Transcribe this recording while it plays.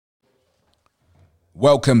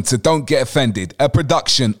Welcome to Don't Get Offended, a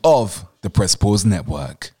production of the Press Pause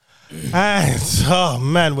Network. And oh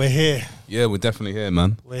man, we're here. Yeah, we're definitely here,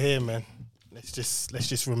 man. We're here, man. Let's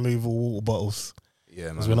just remove all water bottles. Yeah,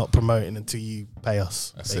 man. Because we're not promoting until you pay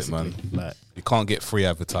us. That's basically. it, man. Like, you can't get free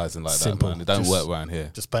advertising like simple. that, man. It don't work around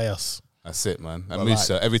here. Just pay us. That's it, man. And But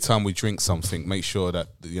Musa, every time we drink something, make sure that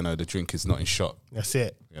the drink is not in shot. That's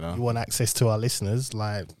it. You know? You want access to our listeners,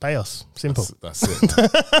 like pay us. Simple. That's it.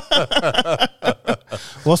 Man.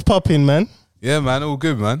 What's popping, man? Yeah, man. All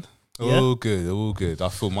good, man. Yeah? All good. I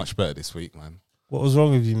feel much better this week, man. What was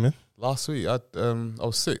wrong with you, man? Last week, I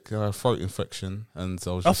was sick. I had a throat infection, and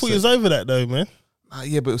I was. I Just thought sick. you was over that though, man.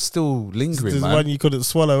 Yeah, but it was still lingering, There's man. one you couldn't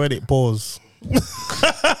swallow, edit, pause.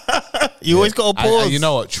 You always got to pause. You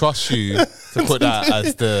know what? Trust you to put that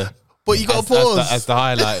as the. But you got to pause. As the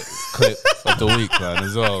highlight clip of the week, man,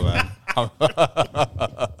 as well, man.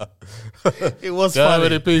 It was How funny.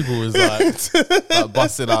 many people was like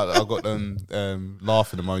busting out? I got them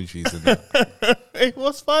laughing emojis and that. It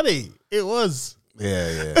was funny. It was.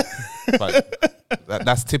 Yeah. Like,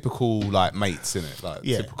 that's typical, like, mates, innit? Like,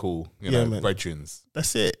 Yeah. typical, Yeah, man. brethrens,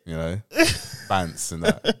 That's it. you know? Bants and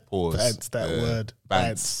that. Pause. Bants, that word.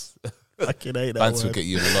 Bants. Fucking hate that Bants word. will get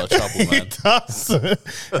you in a lot of trouble, man. It does.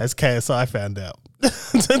 As KSI found out.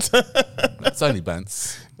 It's only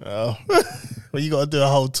bants. Oh. Well, you got to do a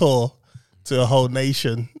whole tour to a whole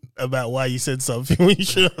nation about why you said something when you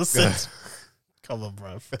should have said. Come on,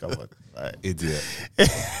 bro. Come on. Right. Idiot.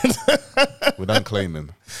 We don't claim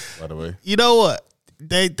him, by the way. You know what?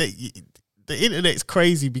 The internet's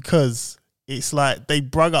crazy because it's like they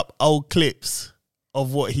brung up old clips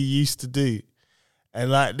of what he used to do. And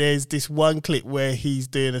like there's this one clip where he's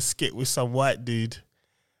doing a skit with some white dude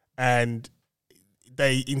and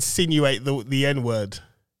they insinuate the N-word.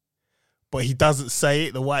 But he doesn't say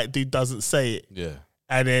it. The white dude doesn't say it. Yeah.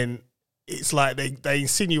 And then it's like they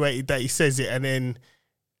insinuated that he says it. And then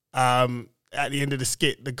at the end of the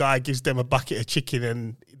skit, the guy gives them a bucket of chicken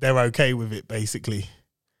and they're okay with it, basically.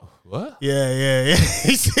 What? Yeah.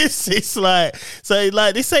 It's like, so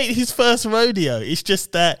like this ain't his first rodeo. It's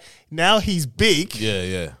just that now he's big.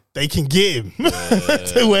 Yeah. They can get him.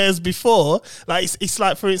 Yeah. Whereas before, like it's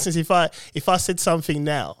like, for instance, if I said something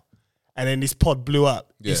now and then this pod blew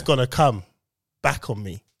up, it's gonna come back on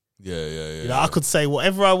me. Yeah. You know, I could say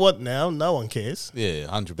whatever I want now, no one cares. Yeah,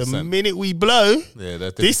 100%. The minute we blow,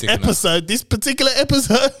 this particular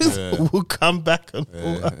episode will come back on.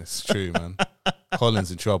 Yeah, it's true, man.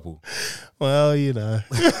 Colin's in trouble. Well, you know,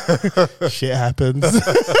 shit happens.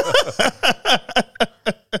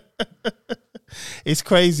 It's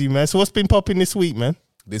crazy, man. So what's been popping this week, man?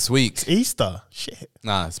 This week? It's Easter. Shit.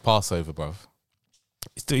 Nah, it's Passover, bruv.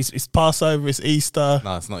 It's Passover. It's Easter.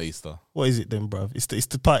 Nah, it's not Easter. What is it then, bruv?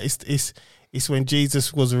 It's when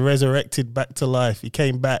Jesus was resurrected back to life. He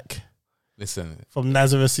came back. Listen. From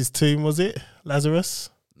Nazareth's tomb, was it? Lazarus?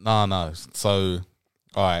 No. So,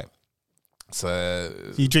 all right. So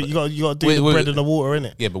you drink. You got to do the bread and the water,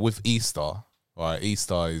 innit? Yeah, but with Easter, right?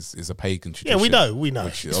 Easter is a pagan tradition. Yeah, we know.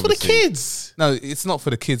 It's for the kids. No, it's not for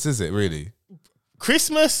the kids, is it? Really?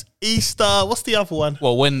 Christmas, Easter. What's the other one?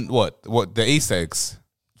 Well, what the Easter eggs?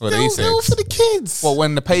 They're all for the kids. Well,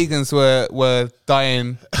 when the pagans were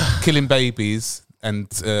dying, killing babies and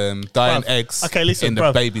dying eggs. Okay, listen, in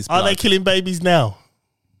the baby's blood. Are they killing babies now?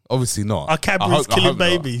 Obviously not. Are Cadbury's killing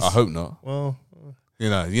babies? Not. I hope not. Well, you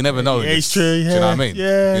know, you never know. Yeah, it's true. Yeah, do you know what I mean?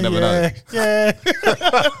 Yeah, you never know.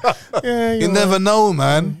 Yeah, you never know,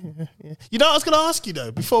 man. Yeah. You know what I was going to ask you though,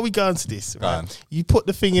 before we go into this, right? You put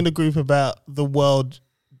the thing in the group about the world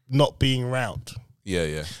not being round.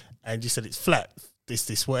 Yeah. And you said it's flat,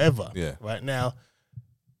 this, whatever. Yeah. Right now,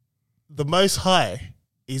 the Most High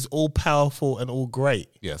is all powerful and all great.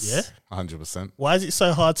 Yes. Yeah. 100%. Why is it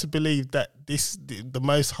so hard to believe that the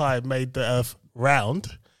Most High made the earth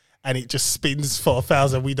round? And it just spins for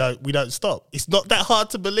 1,000. We don't stop. It's not that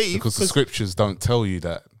hard to believe because the scriptures don't tell you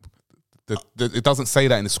that. It doesn't say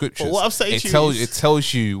that in the scriptures. But what I'm saying it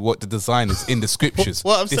tells you what the design is in the scriptures.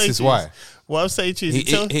 What I'm saying to you is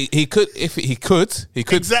he could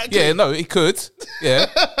exactly. Yeah, no, he could. Yeah,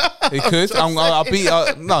 he could. I'm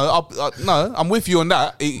with you on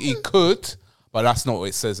that. He could, but that's not what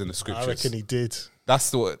it says in the scriptures. I reckon he did.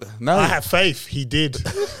 That's what. No, I have faith. He did.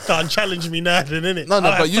 Can't challenge me now, then, innit? No,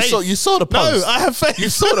 but you saw the post. No, I have faith. You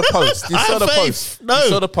saw the post. You saw the post. No, you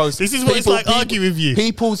saw the post. This is what it's like arguing with you.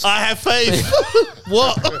 I have faith.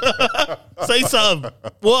 What? Say something.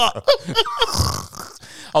 What?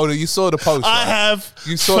 Oh, no, you saw the post. I have faith.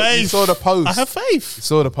 You saw the post. I have faith. You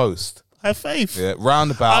saw the post. I have faith. Yeah,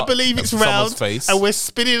 roundabout. I believe it's round, face. and we're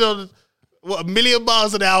spinning on what, 1,000,000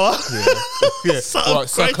 miles an hour? Yeah. Well,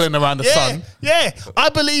 circling around the sun. Yeah, I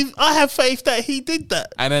have faith that he did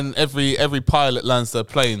that. And then every pilot lands their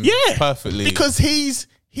plane perfectly. Because he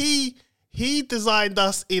designed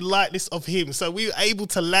us in likeness of him. So we were able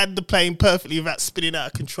to land the plane perfectly without spinning out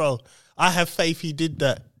of control. I have faith he did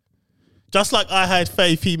that. Just like I had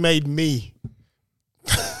faith he made me.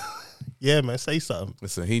 Yeah, man, say something.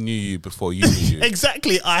 Listen, he knew you before you knew you.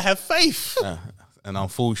 Exactly, I have faith. And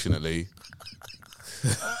unfortunately...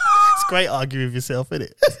 It's great arguing with yourself, isn't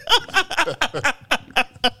it?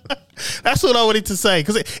 That's what I wanted to say,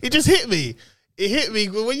 because it just hit me. It hit me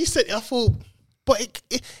when you said it. I thought, but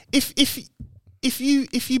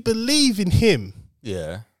if you believe in him,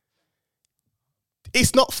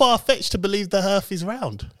 it's not far fetched to believe the Earth is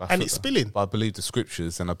round and it's spinning. But I believe the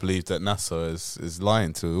scriptures, and I believe that NASA is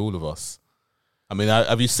lying to all of us. I mean,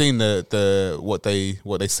 have you seen the what they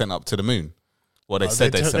sent up to the moon? What they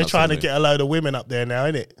said they sent. They're trying to get a load of women up there now,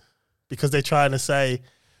 innit? Because they're trying to say,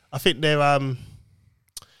 I think they're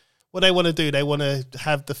what they want to do. They want to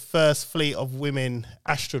have the first fleet of women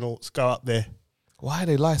astronauts go up there. Why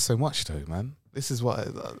they lie so much, though, man? This is what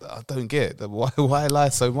I don't get. Why lie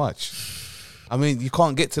so much? I mean, you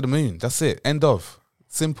can't get to the moon. That's it. End of.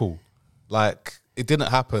 Simple. Like, it didn't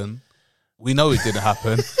happen. We know it didn't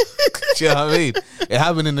happen. Do you know what I mean? It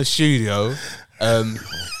happened in the studio.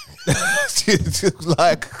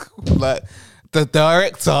 like the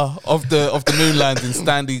director of the moon landing,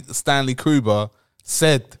 Stanley Kubrick,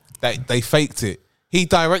 said that they faked it. He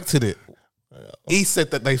directed it. He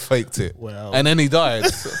said that they faked it. Wow. And then he died,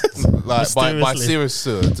 like by serious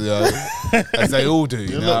suicide, you know, as they all do.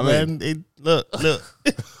 You know what I mean? Look.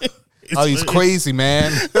 Oh, he's crazy,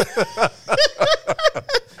 man.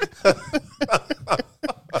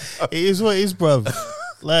 It is what it is, bruv.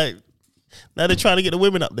 Like, now they're trying to get the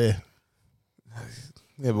women up there.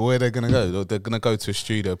 Yeah, but where they're going to go? They're going to go to a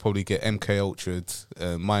studio, probably get MK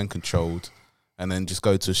Ultra'd, mind controlled, and then just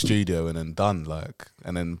go to a studio and then done, like,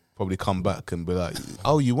 and then probably come back and be like,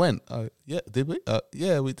 oh, you went? Yeah, did we?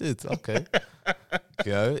 Yeah, we did. Okay.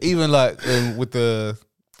 You know, even like with the,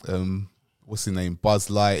 what's his name? Buzz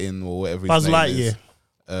Lightyear or whatever his name is.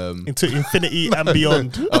 Into infinity and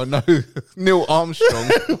beyond. Oh no, Neil Armstrong.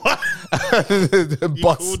 You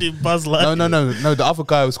called him Buzz Lightyear. No. The other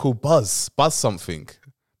guy was called Buzz something.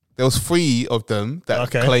 There was 3 of them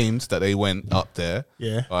that claimed that they went up there.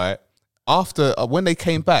 Yeah. Right. After when they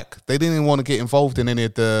came back, they didn't even want to get involved in any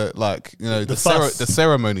of the the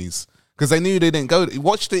ceremonies because they knew they didn't go.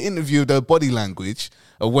 Watch the interview, their body language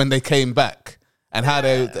of when they came back. And how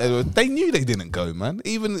they knew they didn't go, man.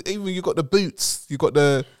 Even you got the boots. They got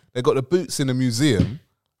the boots in the museum.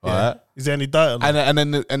 Yeah. Right? Is there any dirt on and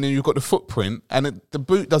then you've got the footprint, and the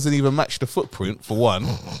boot doesn't even match the footprint for one.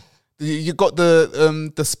 You got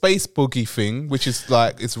the space boogie thing, which is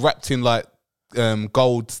like it's wrapped in like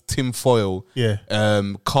gold tin foil,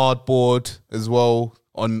 cardboard as well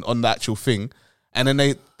on the actual thing, and then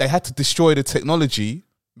they had to destroy the technology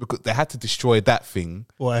because they had to destroy that thing.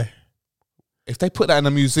 Why? If they put that in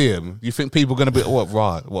a museum, you think people are going to be, what,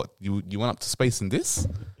 you went up to space in this?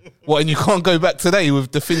 What, and you can't go back today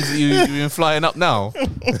with the things that you've been flying up now?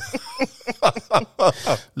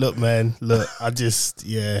 Look, man, my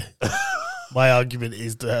argument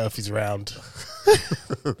is the Earth is round.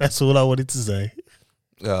 That's all I wanted to say.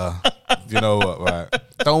 You know what, right?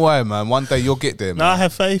 Don't worry, man. One day you'll get there, man. No, I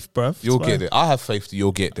have faith, bruv. You'll get it. I have faith that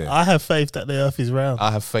you'll get there. I have faith that the Earth is round.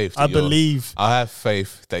 I have faith. I believe. I have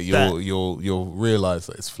faith that you'll realize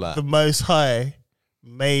that it's flat. The Most High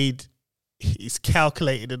is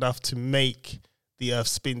calculated enough to make the Earth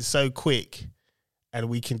spin so quick, and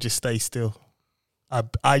we can just stay still.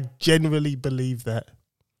 I genuinely believe that.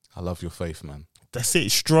 I love your faith, man. That's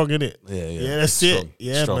it. Strong, innit? Yeah, that's strong. it.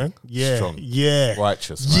 Yeah, strong. man. Yeah. Strong. Yeah.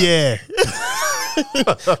 Righteous, man. Yeah.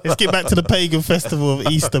 Let's get back to the pagan festival of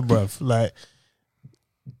Easter, bruv. Like,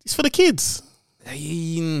 it's for the kids.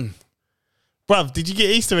 Bruv, did you get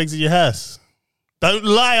Easter eggs in your house? Don't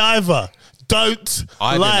lie either. Don't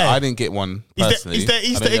lie. I didn't get one personally. Is there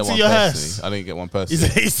Easter eggs in your house? I didn't get one personally.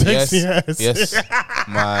 Is there Easter eggs in your house? Yes.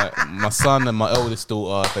 My son and my eldest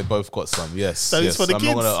daughter, they both got some. Yes. So it's for the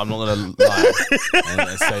kids. I'm not gonna lie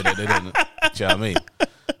and say that they didn't. Do you know what I mean?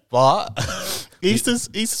 But Easter's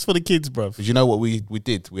for the kids, bruv. Did you know what we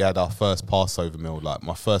did? We had our first Passover meal, like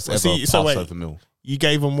my first ever Passover meal. You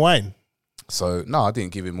gave him wine? So no, I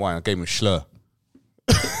didn't give him wine. I gave him Schlur.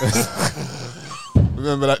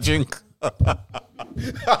 Remember that drink?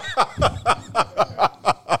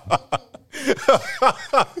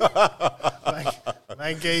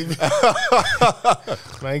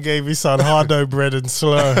 Man gave his son hardo bread and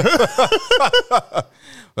slur.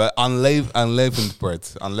 But unleavened bread.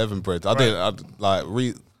 I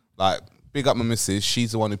didn't big up my missus.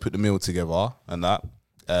 She's the one who put the meal together and that.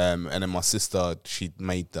 And then my sister, she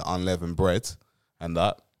made the unleavened bread and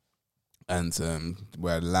that. And we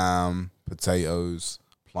had lamb, potatoes,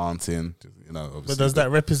 plantain, obviously. But does that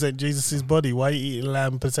represent Jesus' body? Why are you eating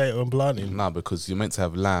lamb, potato, and plantain? Nah, because you're meant to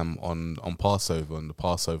have lamb on Passover, on the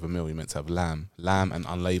Passover meal. You're meant to have lamb and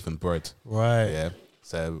unleavened bread. Right. Yeah.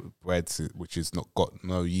 So bread, which is not got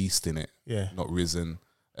no yeast in it. Yeah. Not risen.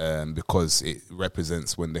 Because it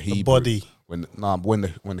represents when the Hebrew when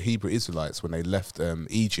the Hebrew Israelites, when they left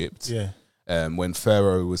Egypt. Yeah. When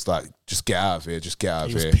Pharaoh was like, just get out of here,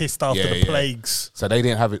 he was pissed after the plagues. So they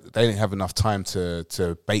didn't have enough time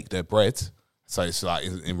to bake their bread. So it's like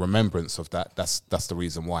in remembrance of that. That's the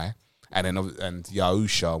reason why. And then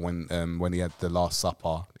Yahusha, when he had the Last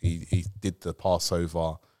Supper, he did the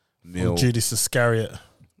Passover meal. Judas Iscariot.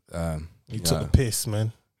 He took the piss,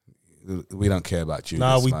 man. We don't care about Judas.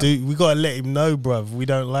 No, we do. We gotta let him know, bruv. We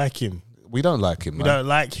don't like him. We don't like him. We don't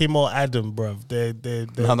like him or Adam, bruv. They're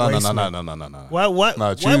no. Why are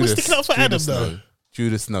we sticking up for Judas, Adam though? No.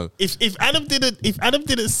 Judas, no. If Adam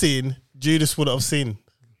didn't sin, Judas wouldn't have sinned.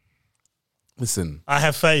 Listen, I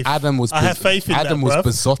have faith. I have faith in Adam that, was bruv.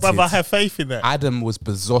 besotted. Bruv, I have faith in that. Adam was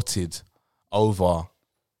besotted over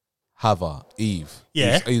Eve.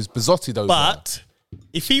 Yeah, he was besotted over. But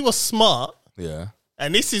if he was smart, yeah.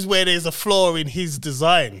 And this is where there's a flaw in his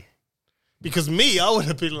design. Because me, I would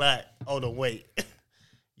have been like, hold on, wait.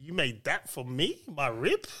 You made that for me? My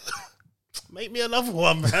rib? Make me another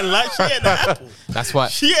one, man. Like, she ate the apple. That's why.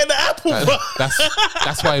 She ate the apple, bro.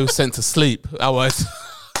 That's why he was sent to sleep. Otherwise,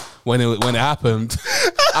 when it happened,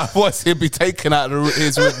 otherwise he'd be taken out of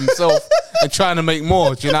his rib himself and trying to make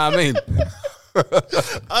more. Do you know what I mean?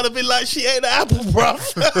 I'd have been like, she ate the apple, bro.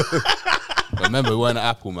 Remember, it weren't an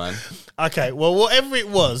apple, man. Okay, well, whatever it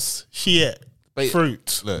was, she ate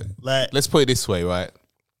fruit. Look, let's put it this way, right?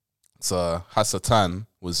 So Hasatan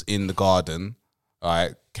was in the garden,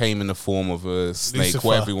 right? Came in the form of a snake, Lucifer,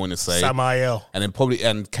 whatever you want to say, Samael, and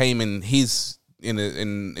then came in in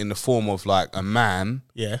the form of like a man.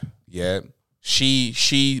 Yeah, yeah.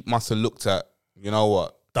 She must have looked at, you know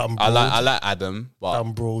what? I like Adam, but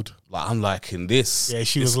dumb broad. Like, I'm liking this. Yeah,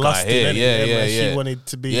 she was lusting. Yeah. She wanted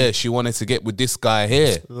to be. Yeah, she wanted to get with this guy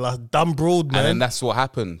here. Dumb broad, man. And then that's what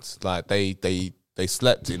happened. Like they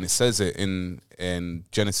slept, and it says it in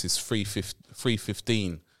Genesis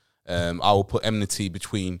 3:15. I will put enmity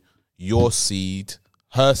between your seed,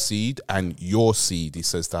 her seed, and your seed. He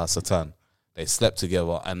says to Hasatan. They slept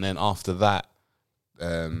together, and then after that,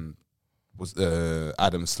 Adam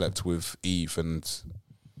slept with Eve, and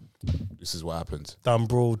this is what happened. Dumb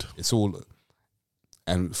broad. It's all,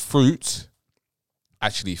 and fruit.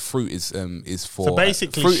 Actually, fruit is for. So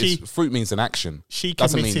basically, fruit means an action. She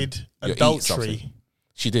committed adultery.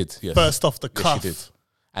 She did. Yes. First off the cuff. Yes, she did.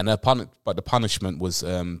 And the punishment was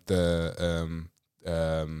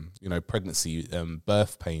pregnancy,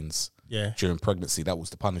 birth pains. Yeah. During pregnancy, that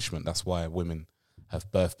was the punishment. That's why women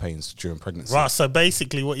have birth pains during pregnancy. Right. So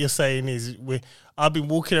basically, what you're saying is, I've been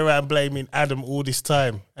walking around blaming Adam all this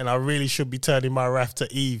time, and I really should be turning my wrath to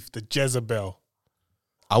Eve, the Jezebel.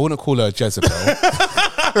 I wouldn't call her a Jezebel,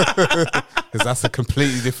 because that's a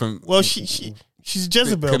completely different. Well, she's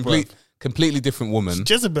Jezebel, completely different woman. She's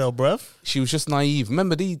Jezebel, bruv. She was just naive.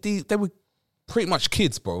 Remember, they were pretty much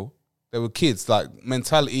kids, bro. They were kids, like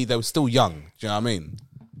mentality. They were still young. Do you know what I mean?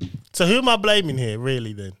 So who am I blaming here,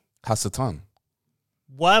 really? Then Hasatan.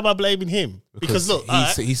 Why am I blaming him? Because look,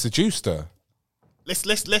 he seduced her.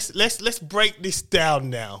 Let's break this down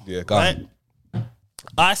now. Yeah, go on.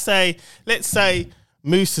 Let's say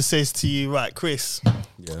Musa says to you, right, Chris.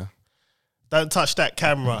 Yeah. Don't touch that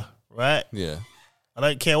camera, right? Yeah. I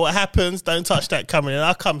don't care what happens. Don't touch that camera. And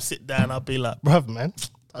I'll come sit down. I'll be like, bruv, man,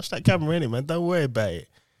 touch that camera in it, man. Don't worry about it.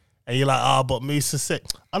 And you're like, but Musa said,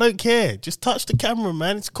 I don't care. Just touch the camera,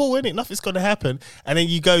 man. It's cool, innit? Nothing's going to happen. And then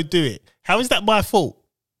you go do it. How is that my fault?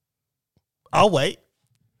 I'll wait.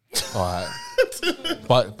 All right.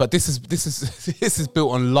 but this is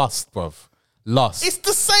built on lust, bruv. Lust. It's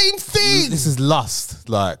the same thing. This is lust.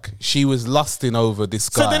 Like, she was lusting over this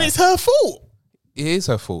guy. So then it's her fault. It is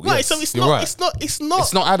her fault. Right, yes, so it's not, right. It's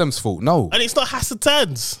not Adam's fault, no. And it's not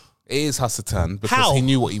Hasatan's. It is Hasatan because he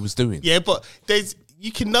knew what he was doing. Yeah, but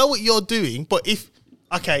you can know what you're doing, but if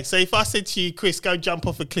I said to you, Chris, go jump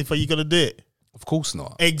off a cliff, are you gonna do it? Of course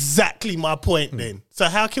not. Exactly my point then. So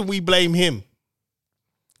how can we blame him?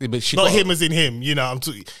 Yeah, but not him as in him, you know.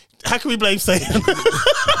 How can we blame Satan?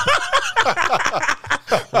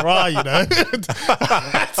 Right, you know. I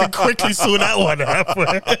had to quickly sort that one out.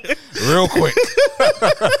 Real quick.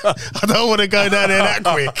 I don't want to go down there that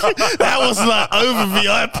quick. That was like over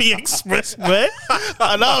VIP Express, man.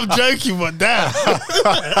 I know I'm joking, but damn.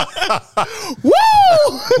 Woo!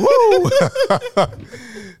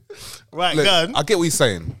 Right, Look, gun. I get what you're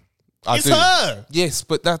saying. It's her. Yes,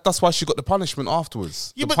 but that's why she got the punishment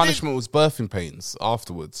afterwards. Yeah, the punishment was birthing pains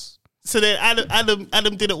afterwards. So then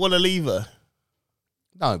Adam didn't want to leave her.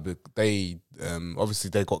 No, but they obviously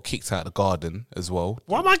they got kicked out of the garden as well.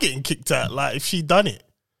 Why am I getting kicked out? Like if she done it,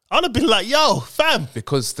 I'd have been like, "Yo, fam,"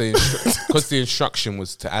 because the instruction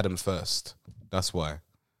was to Adam first. That's why.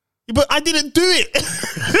 Yeah, but I didn't do it.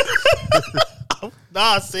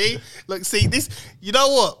 Nah, see, look, see this. You know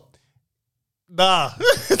what? Nah,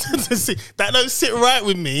 see, that don't sit right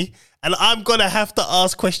with me. And I'm going to have to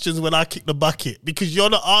ask questions when I kick the bucket because you're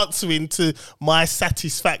not answering to my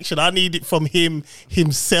satisfaction. I need it from him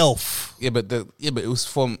himself. Yeah, but it was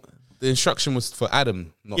from the instruction was for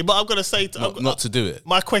Adam. Not, but I'm going to say not to do it.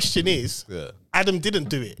 My question is, Adam didn't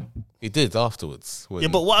do it. He did afterwards. Yeah,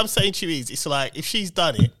 but what I'm saying to you is, it's like if she's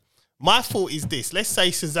done it, my thought is this. Let's say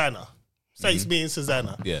Susanna. Say it's me and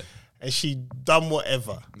Susanna. Yeah. And she done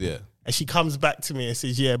whatever. Yeah. And she comes back to me and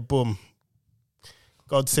says, yeah, boom.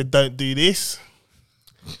 God said, don't do this.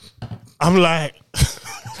 I'm like,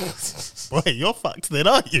 boy, you're fucked then,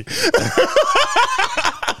 aren't you?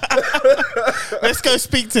 Let's go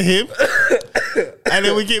speak to him. And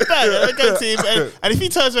then we get back. And I go to him. And if he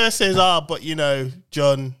turns around and says, but you know,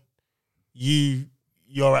 John,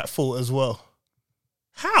 you're at fault as well.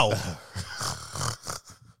 How?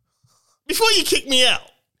 Before you kick me out.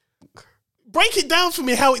 Break it down for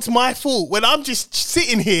me how it's my fault when I'm just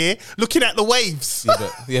sitting here looking at the waves.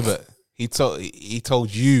 Yeah, but he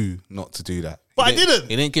told you not to do that. But I didn't.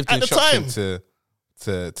 He didn't give the instruction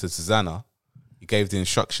to Susanna. He gave the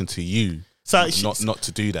instruction to you not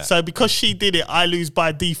to do that. So because she did it, I lose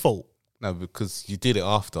by default. No, because you did it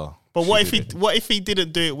after. But what if he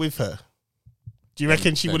didn't do it with her? Do you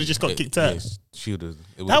reckon she would have just got kicked out? Yes, she would have.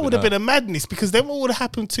 That would have been a madness because then what would have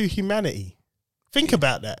happened to humanity? Think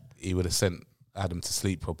about that. He would have sent Adam to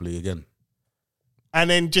sleep probably again. And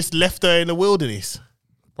then just left her in the wilderness.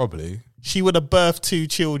 Probably. She would have birthed 2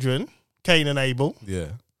 children, Cain and Abel. Yeah.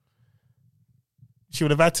 She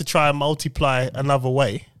would have had to try and multiply another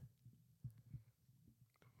way.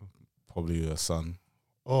 Probably her son.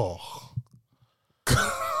 Oh.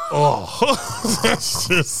 That's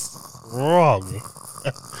just wrong.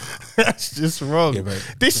 That's just wrong. Yeah,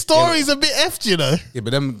 this story's a bit effed, you know. Yeah,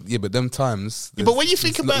 but them times. But when you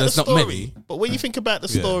think about the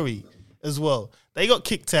story, as well, they got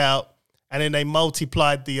kicked out and then they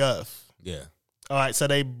multiplied the earth. Yeah. All right, so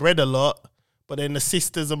they bred a lot, but then the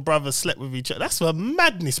sisters and brothers slept with each other. That's a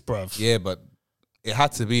madness, bruv. Yeah, but it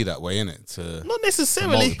had to be that way, innit? Not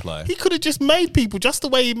necessarily. He could have just made people just the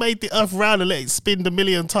way he made the earth round and let it spin a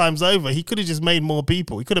million times over. He could have just made more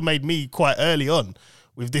people. He could have made me quite early on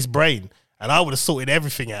with this brain, and I would have sorted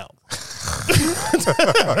everything out.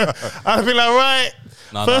 I'd be like, right.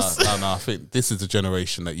 No. I think this is the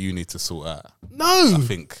generation that you need to sort out. No, I don't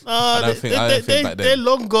think back then. They're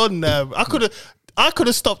long gone now. I could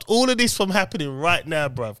have stopped all of this from happening right now,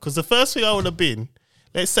 bruv. Because the first thing I would have been,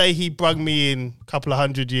 let's say he brung me in a couple of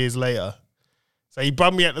 100 years later. So he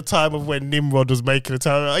brung me at the time of when Nimrod was making the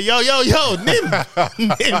tower. Yo, Nim,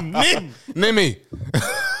 Nimmy.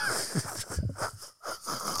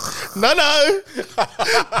 No.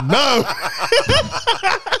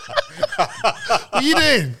 What are you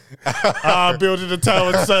doing? Building a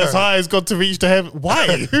tower so as high as God to reach to heaven.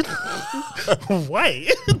 Why? Why?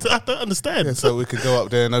 I don't understand. Yeah, so we could go up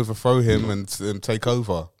there and overthrow him and take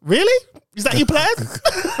over. Really? Is that your plan?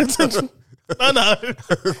 No.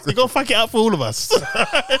 You're going to fuck it up for all of us.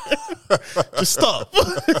 Just stop.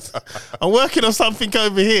 I'm working on something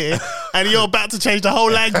over here and you're about to change the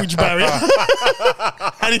whole language barrier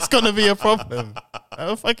and it's going to be a problem. How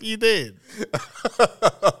the fuck are you doing?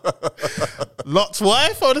 Lot's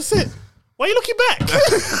wife? Oh, that's it. Why are you looking back?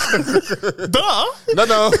 Duh.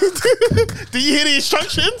 No. Do you hear the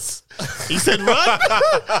instructions? He said, run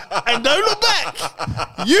and don't look back.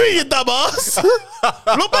 You dumbass.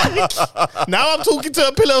 Look back. Now I'm talking to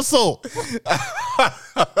a pillar of salt.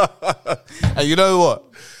 And you know what?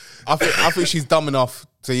 I think she's dumb enough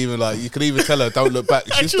to even you can even tell her, don't look back.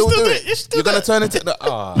 She'll still do it. You're going to turn into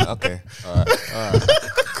okay.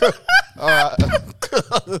 All right.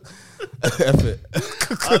 F it.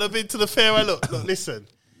 I'd have been to the fair. Look, listen.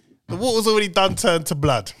 The water's already done turned to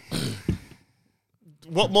blood.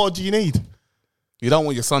 What more do you need? You don't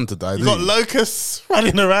want your son to die, You got locusts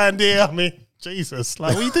running around here. I mean, Jesus,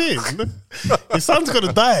 like, what are you doing? His son's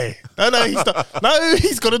gonna die. No, he's not. No,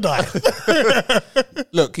 he's gonna die.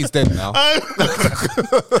 Look, he's dead now.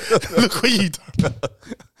 Look what you done.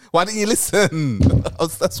 Why didn't you listen?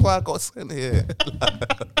 That's why I got sent here.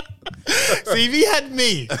 See, if he had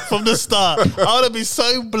me from the start, I would have been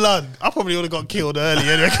so blunt. I probably would have got killed early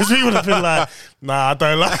anyway, because we would have been like, nah, I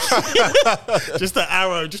don't like it. Just an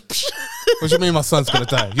arrow, just. What do you mean my son's going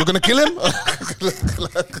to die? You're going to kill him?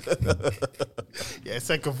 Yeah,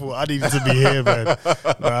 second thought, I needed to be here, man.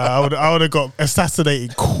 I would have got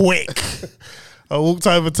assassinated quick. I walked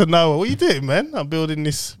over to Noah. What are you doing, man? I'm building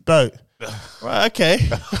this boat. Right, okay.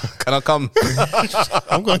 Can I come?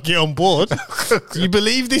 I'm going to get on board. Do you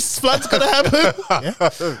believe this flood's going to happen? Yeah.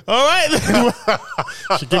 All right, then.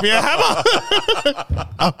 Should give me a hammer.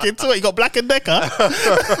 I'll get to it. You got Black & Decker.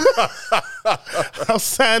 I'll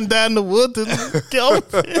sand down the wood and get on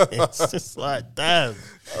with it. It's just like, damn.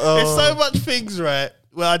 There's so much things, right,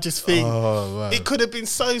 where I just think it could have been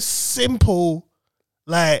so simple.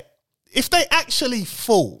 Like, if they actually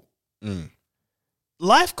fought,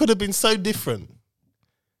 life could have been so different.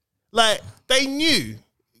 Like, they knew,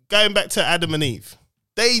 going back to Adam and Eve,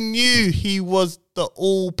 they knew he was the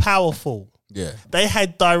all-powerful. Yeah. They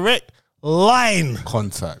had direct line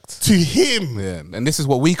contact to him. Yeah, and this is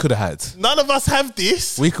what we could have had. None of us have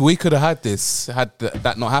this. We could have had this had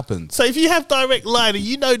that not happened. So if you have direct line and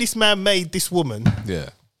you know this man made this woman,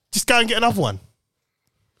 just go and get another one.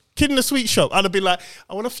 Kid in the sweet shop, I'd have been like,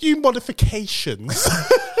 I want a few modifications.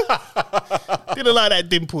 Didn't like that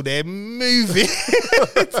dimple there. Move it.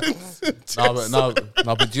 No,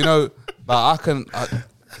 but do you know, like do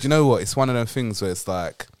you know what? It's one of those things where it's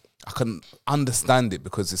like, I can understand it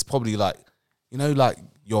because it's probably like, you know, like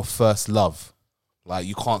your first love. Like,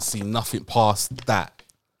 you can't see nothing past that.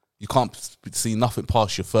 You can't see nothing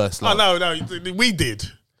past your first love. Oh, no, we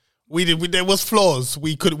did. There was flaws.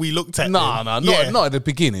 We looked at. Not at the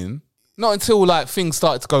beginning. Not until like things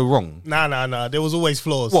started to go wrong. Nah. There was always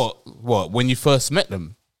flaws. What? When you first met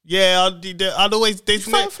them? Yeah, I'd always. There's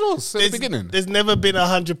flaws at the beginning. There's never been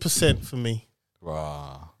 100% for me.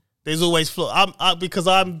 Rah. There's always flaws. Because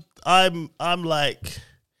I'm like,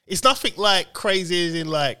 it's nothing like crazy as in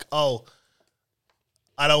like, oh,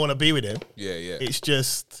 I don't want to be with him. Yeah. It's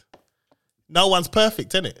just no one's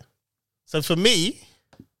perfect, innit? So for me,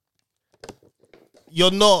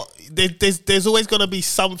 you're not. There's always gonna be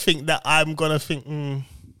something that I'm gonna think.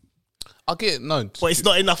 I get it, no, but it's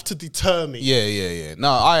not enough to deter me. Yeah. No,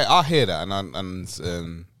 I hear that, and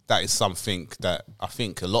that is something that I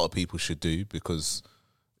think a lot of people should do, because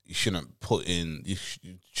you shouldn't you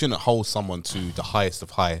shouldn't hold someone to the highest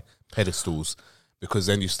of high pedestals, because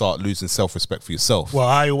then you start losing self-respect for yourself. Well,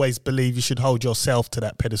 I always believe you should hold yourself to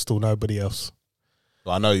that pedestal, nobody else.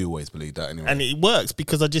 Well, I know you always believe that anyway, and it works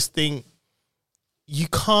because I just think. You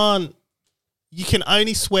can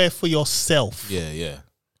only swear for yourself. Yeah.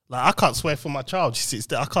 Like, I can't swear for my child. She sits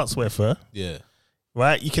there. I can't swear for her. Yeah.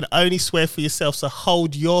 Right? You can only swear for yourself. So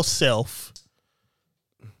hold yourself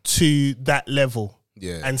to that level.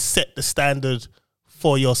 Yeah. And set the standard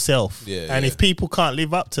for yourself. Yeah. And if people can't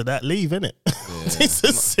live up to that, leave, innit? Yeah. It's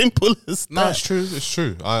as simple as that. No, it's true. It's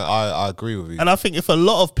true. I agree with you. And I think if a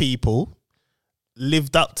lot of people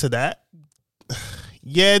lived up to that,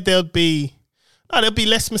 there'd be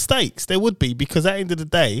less mistakes. There would be, because at the end of the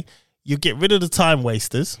day, you get rid of the time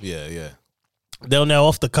wasters. Yeah. They'll know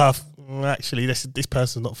off the cuff, actually, this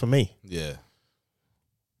person's not for me. Yeah.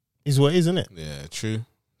 Is what it is, isn't it? Yeah,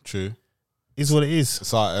 true. Is what it is.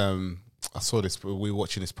 It's like, I saw this, we were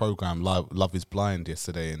watching this program, Love is Blind,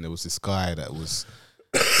 yesterday, and there was this guy that was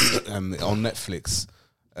on Netflix.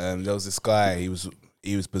 There was this guy, he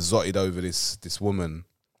was besotted over this woman,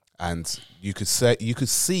 and you could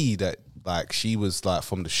see that, like, she was like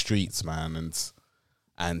from the streets, man,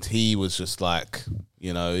 and he was just like,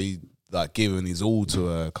 you know, he like giving his all to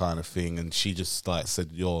her kind of thing, and she just like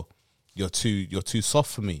said, you're too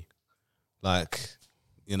soft for me, like,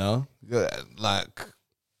 you know, like,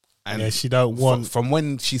 and she don't want from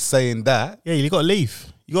when she's saying that. Yeah, you gotta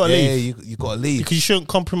leave. You gotta leave. You gotta leave, because you shouldn't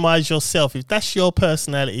compromise yourself. If that's your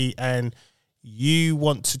personality and you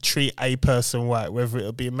want to treat a person right, whether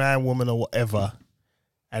it'll be a man, woman, or whatever,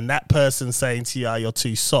 and that person saying to you, you're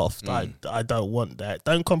too soft, I don't want that.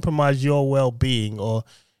 Don't compromise your well-being or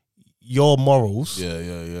your morals.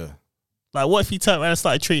 Yeah. Like, what if he turned around and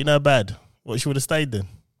started treating her bad? What, she would have stayed then?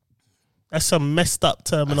 That's some messed up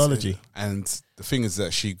terminology. And the thing is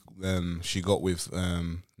that she got with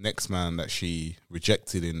next man that she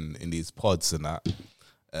rejected in these pods and that.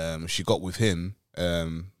 She got with him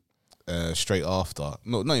straight after.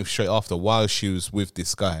 Not even straight after, while she was with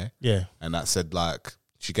this guy. Yeah. And that said, like,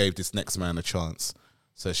 she gave this next man a chance.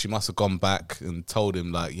 So she must have gone back and told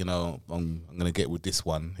him, like, you know, I'm going to get with this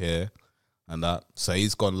one here and that. So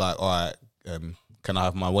he's gone like, all right, can I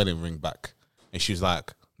have my wedding ring back? And she's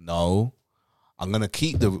like, no, I'm going to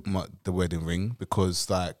keep the wedding ring because,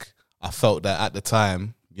 like, I felt that at the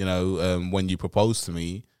time, you know, when you proposed to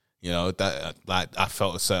me, you know, that like I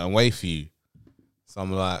felt a certain way for you. So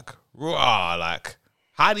I'm like, raw, like,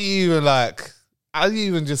 how do you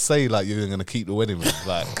even just say like you're gonna keep the wedding ring?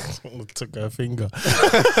 Like, took her finger.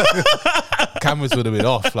 Cameras would have been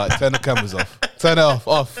off. Like, turn the cameras off. Turn it off.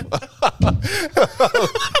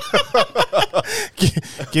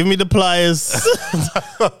 Give me the pliers.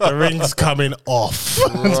 The ring's coming off.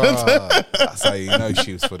 That's how you know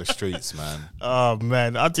she was for the streets, man. Oh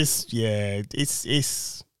man,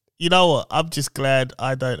 it's. You know what? I'm just glad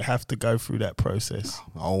I don't have to go through that process.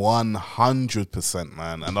 100%,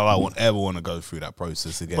 man. And I don't ever want to go through that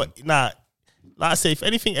process again. But like I say, if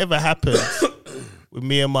anything ever happens with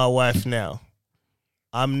me and my wife now,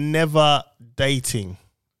 I'm never dating.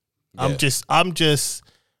 Yeah. I'm just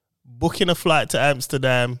booking a flight to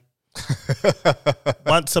Amsterdam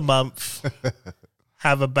once a month,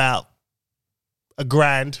 have about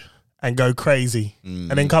 $1,000 and go crazy,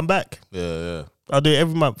 and then come back. Yeah. I'll do it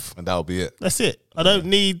every month, and that'll be it. That's it. I don't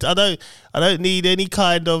need any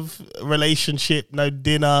kind of relationship, no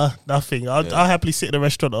dinner, nothing. I'll happily sit in a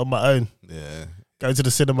restaurant on my own. Yeah, go to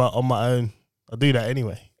the cinema on my own. I'll do that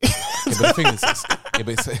anyway. But the thing is,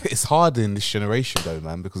 it's hard in this generation though,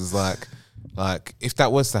 man, because it's like if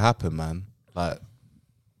that was to happen, man, like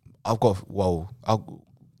we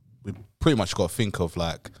pretty much got to think of,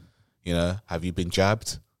 like, you know, have you been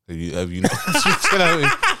jabbed? Have you you know what I mean?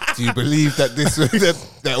 Do you believe that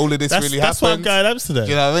that all of this really happened? That's why I'm going to Amsterdam. Do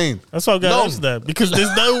you know what I mean? That's why I'm going to Amsterdam. Because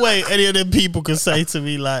there's no way any of them people can say to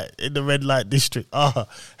me, like, in the red light district,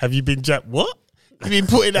 have you been jabbed? What? You've been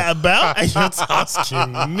putting that about and you're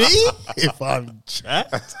asking me if I'm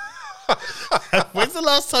jabbed? When's the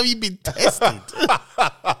last time you've been tested?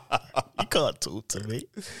 You can't talk to me.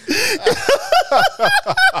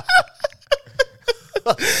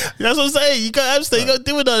 That's what I'm saying. You got Amsterdam. You got to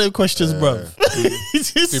deal with all them questions, bro. Do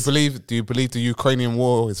you believe the Ukrainian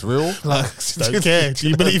war is real? Like, don't care. Do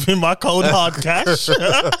you believe in my cold hard cash?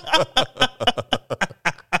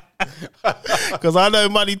 Because I know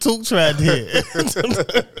money talks around here.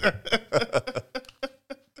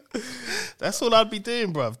 That's all I'd be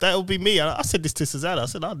doing, bruv. That would be me. I said this to Susanna. I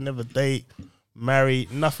said I'd never date, marry,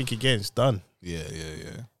 nothing again. It's done. Yeah.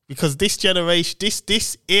 Because this generation,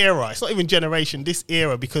 this era, it's not even generation, this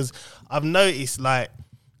era, because I've noticed, like,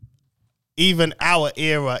 even our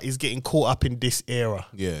era is getting caught up in this era.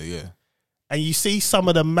 Yeah. And you see some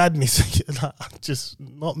of the madness, like, just,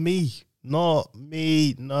 not me, no,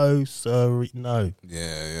 sorry, no.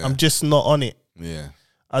 Yeah. I'm just not on it. Yeah.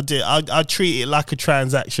 I treat it like a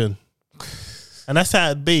transaction. And that's how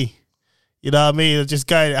it'd be. You know what I mean? Just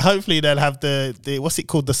going, hopefully they'll have the what's it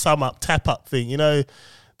called, the sum up, tap up thing, you know?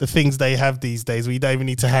 The things they have these days where you don't even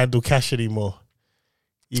need to handle cash anymore.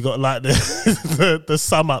 You got like the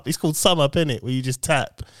sum up. It's called sum up, innit? Where you just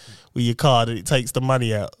tap with your card and it takes the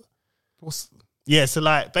money out. So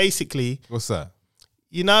like basically. What's that?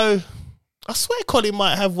 You know, I swear Colin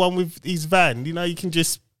might have one with his van. You know, you can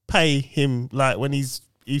just pay him like when he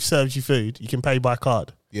serves you food, you can pay by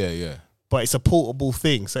card. Yeah. But it's a portable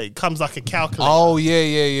thing, so it comes like a calculator. Oh, yeah.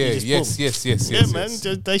 Yes. Yeah, man,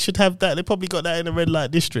 they should have that. They probably got that in the red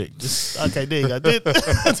light district. Just, okay, there you go. The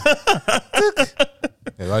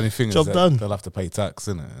only thing Job is that done. they'll have to pay tax,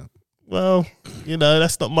 innit? Well, you know,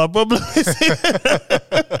 that's not my problem, is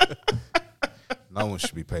it? No one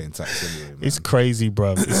should be paying tax anyway, man. It's crazy,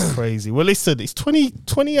 bro. It's crazy. Well, listen, it's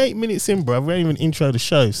 28 minutes in, bro. We ain't even intro the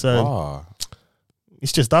show, so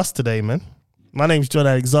it's just us today, man. My name's John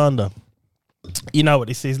Alexander. You know what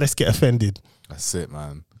this is. Let's get offended. That's it,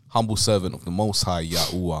 man. Humble servant of the Most High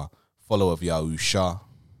Yahuwah, follower of Yahusha,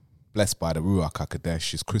 blessed by the Ruach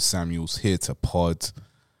HaKodesh. It's Chris Samuels here to pod.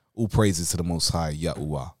 All praises to the Most High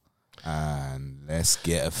Yahuwah. And let's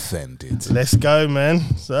get offended. Let's go, man.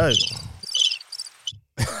 So,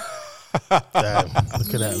 damn, look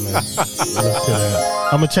at that, man. Look at that.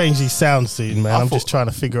 I'm going to change these sounds soon, man. I'm just trying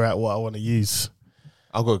to figure out what I want to use.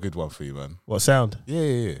 I've got a good one for you, man. What sound?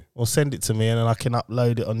 Yeah. Or send it to me and then I can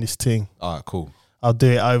upload it on this thing. All right, cool. I'll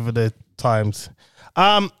do it over the times.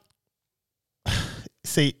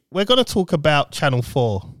 See, we're going to talk about Channel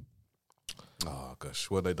 4. Oh, gosh.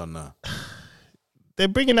 What have they done now? They're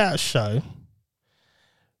bringing out a show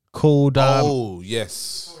called... oh,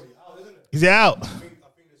 yes. Is it out? I think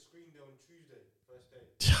they screened it on Tuesday, first day.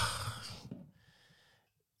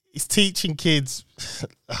 It's teaching kids...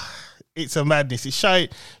 It's a madness. It's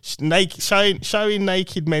showing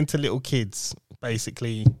naked men to little kids,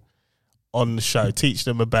 basically, on the show. Teach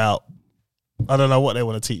them about, I don't know what they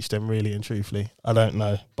want to teach them, really and truthfully. I don't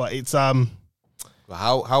know. But it's How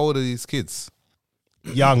old are these kids?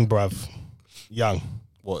 young, bruv. Young.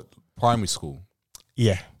 What, primary school?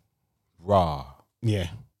 Yeah. Rah. Yeah.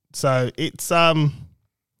 So it's I'm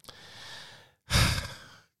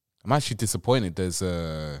actually disappointed. There's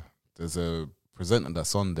a presenter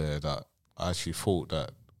that's on there that I actually thought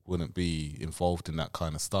that wouldn't be involved in that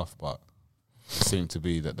kind of stuff, but it seemed to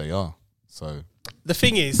be that they are. So the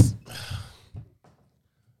thing is,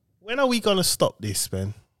 when are we gonna stop this,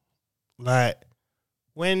 man? Like,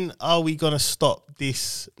 when are we gonna stop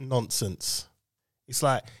this nonsense? It's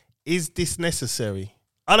like, is this necessary?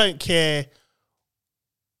 I don't care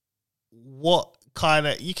what kind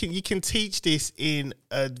of you can teach this in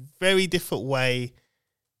a very different way,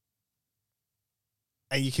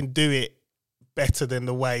 and you can do it better than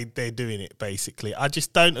the way they're doing it, basically. I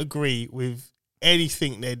just don't agree with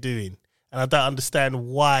anything they're doing, and I don't understand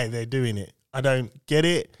why they're doing it. I don't get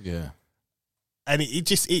it. Yeah. And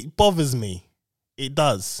it bothers me. It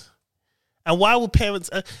does. And why would parents...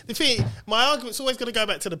 the thing, my argument's always going to go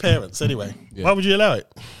back to the parents anyway. Yeah. Why would you allow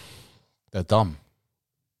it? They're dumb.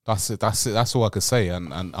 That's it. That's all I could say.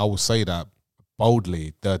 And I will say that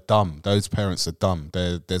boldly. They're dumb. Those parents are dumb.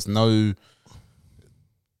 There's no,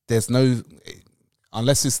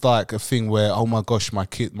 unless it's like a thing where, oh my gosh, my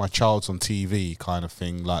child's on TV kind of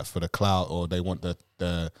thing, like for the clout, or they want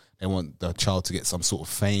the child to get some sort of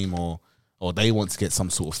fame, or they want to get some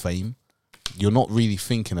sort of fame. You're not really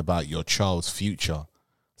thinking about your child's future,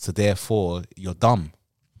 so therefore you're dumb.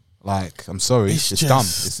 Like, I'm sorry, it's dumb.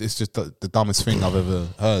 It's just the dumbest thing I've ever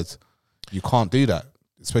heard. You can't do that,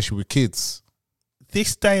 especially with kids.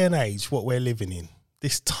 This day and age, what we're living in,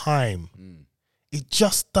 this time, it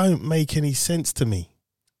just don't make any sense to me.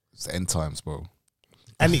 It's end times, bro.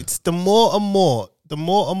 And it's the more and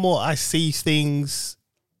more I see things,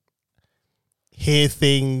 hear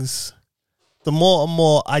things, the more and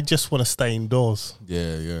more I just want to stay indoors.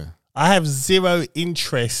 Yeah, yeah. I have zero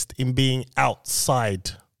interest in being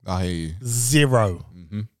outside. I hear you. Zero.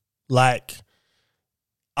 Mm-hmm. Like,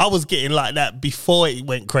 I was getting like that before it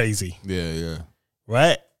went crazy. Yeah, yeah.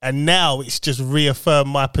 Right? And now it's just reaffirmed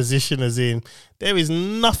my position as in, there is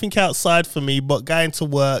nothing outside for me but going to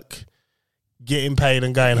work, getting paid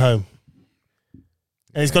and going home.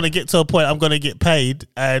 And it's going to get to a point I'm going to get paid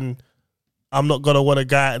and I'm not going to want to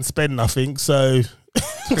go out and spend nothing. So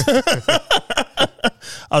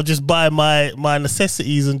I'll just buy my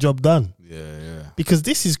necessities and job done. Yeah, yeah. Because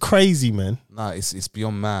this is crazy, man. Nah, it's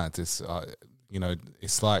beyond mad. It's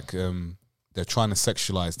it's like they're trying to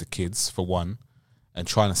sexualize the kids for one, and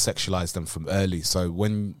trying to sexualize them from early. So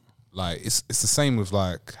when it's the same with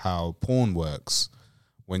like how porn works.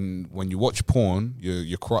 When you watch porn,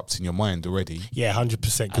 you're corrupting your mind already. Yeah,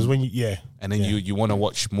 100%. Because and then you want to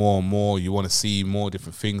watch more and more. You want to see more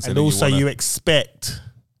different things, and also you expect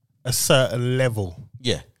a certain level.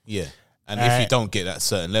 Yeah, yeah. And if you don't get that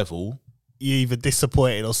certain level, you're either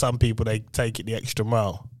disappointed, or some people, they take it the extra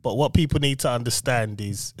mile. But what people need to understand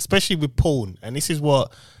is, especially with porn, and this is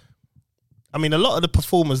what I mean, a lot of the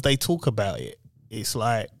performers, they talk about it. It's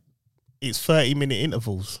like, it's 30-minute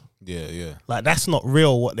intervals. Yeah, yeah. Like, that's not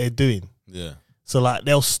real what they're doing. Yeah. So, like,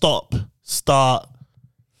 they'll stop, start,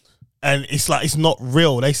 and it's like, it's not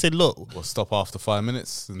real. They said, look. We'll stop after 5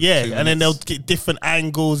 minutes. And then they'll get different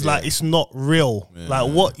angles. Yeah. Like, it's not real. Yeah,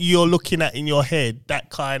 like, what you're looking at in your head, that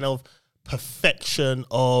kind of perfection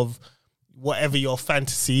of whatever your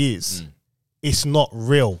fantasy is, it's not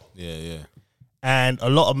real. Yeah, yeah. And a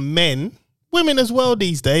lot of men, women as well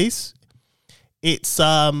these days, it's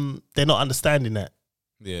they're not understanding that.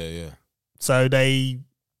 Yeah, yeah. So they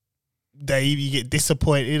either get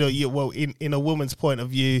disappointed, or in a woman's point of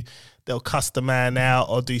view, they'll cuss the man out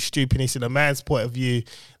or do stupidness. In a man's point of view,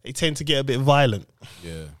 they tend to get a bit violent.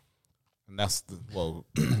 Yeah, and that's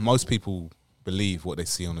most people believe what they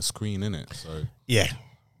see on the screen, innit? So yeah,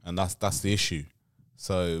 and that's the issue.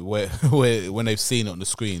 So when they've seen it on the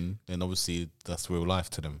screen, then obviously that's real life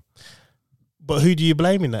to them. But who do you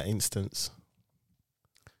blame in that instance?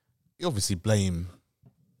 You obviously blame.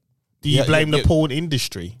 Do you blame the porn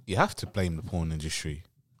industry? You have to blame the porn industry.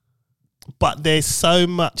 But there's so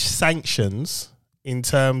much sanctions in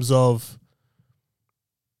terms of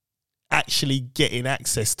actually getting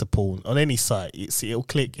access to porn on any site.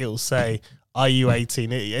 It'll say, are you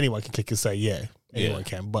 18? Anyone can click and say, yeah. Anyone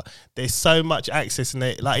can, but there's so much access,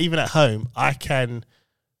 and like even at home, I can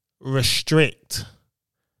restrict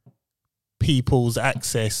people's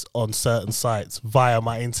access on certain sites via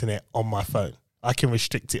my internet on my phone. I can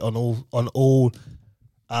restrict it on all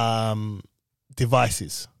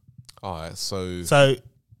devices. All right, so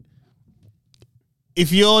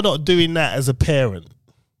if you're not doing that as a parent,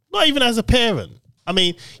 not even as a parent, I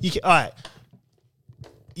mean, you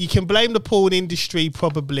can blame the porn industry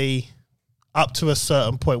probably up to a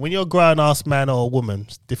certain point. When you're a grown-ass man or a woman,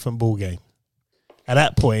 it's a different ball game. At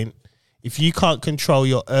that point, if you can't control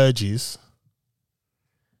your urges,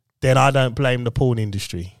 then I don't blame the porn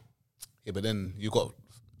industry. Yeah, but then you got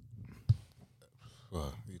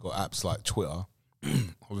apps like Twitter.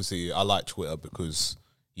 Obviously, I like Twitter because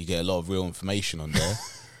you get a lot of real information on there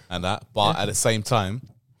and that. But at the same time,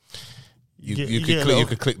 you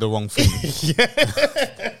could click the wrong thing. Yeah, do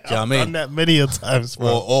you know what I mean? Done that many a times,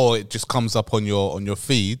 bro. Or it just comes up on your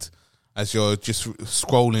feed as you're just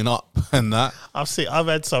scrolling up and that. I've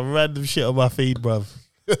had some random shit on my feed, bruv.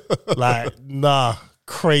 Like, nah,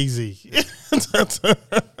 crazy. Yeah,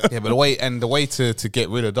 but the way to get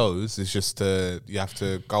rid of those is just you have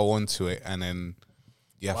to go onto it and then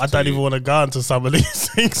I don't even want to go into some of these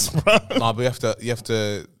things, bro. No, but you have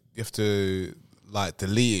to like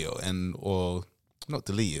delete it or not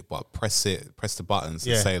delete it, but press the buttons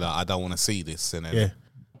and say that I don't want to see this, and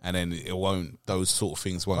then it won't. Those sort of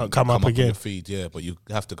things won't come up again on your feed. Yeah, but you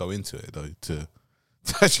have to go into it though to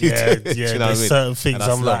actually do it. Yeah, you know there's certain things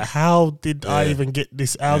I'm like, how did I even get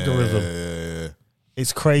this algorithm? Yeah.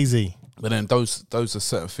 It's crazy. But then those are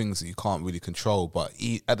certain things that you can't really control. But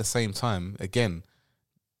at the same time, again,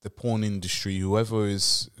 the porn industry, whoever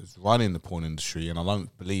is running the porn industry, and I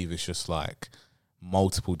don't believe it's just like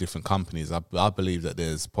multiple different companies. I believe that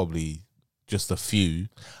there's probably just a few.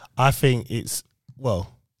 I think it's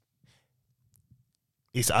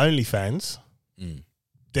OnlyFans.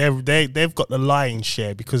 They've got the lion's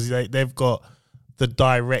share because they've got the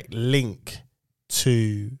direct link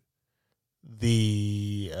to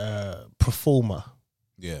the performer.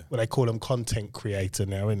 Yeah, well, they call them content creator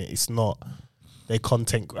now, innit? It's not. They're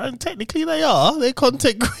content, and technically they are. They're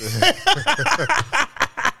content creators.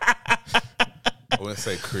 I want to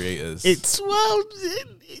say creators. It's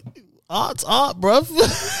art's art, bruv.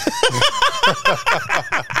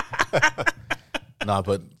 No,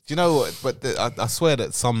 but you know what? But I swear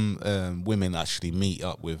that some women actually meet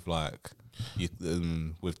up with like with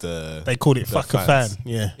the. They call it fuck a fan.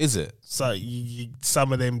 Yeah, is it? So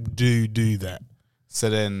some of them do that. So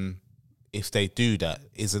then, if they do that,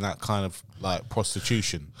 isn't that kind of like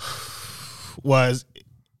prostitution? Well,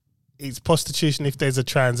 it's prostitution if there's a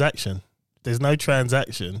transaction. If there's no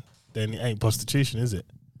transaction, then it ain't prostitution, is it?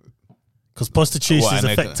 Because prostitution is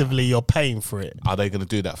effectively you're paying for it. Are they going to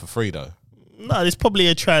do that for free though? No, there's probably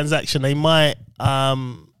a transaction. They might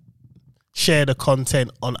share the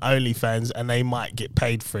content on OnlyFans and they might get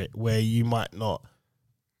paid for it, where you might not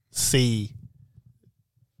see.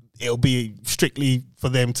 It'll be strictly for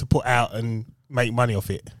them to put out and make money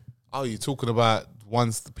off it. Oh, you're talking about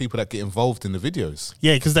the people that get involved in the videos?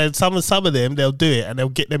 Yeah, because some of them, they'll do it and they'll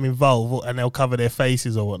get them involved and they'll cover their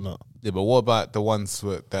faces or whatnot. Yeah, but what about the ones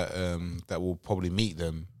that will probably meet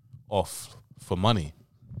them off for money?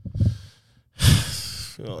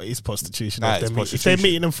 It's prostitution. If they're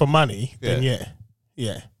meeting them for money, then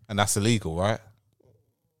yeah. And that's illegal, right?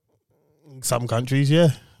 In some countries, yeah.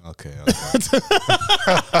 Okay.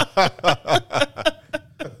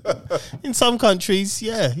 In some countries,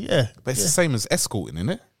 yeah. But it's the same as escorting, isn't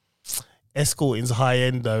it? Escorting's high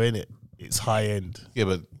end, though, isn't it? It's high end. Yeah,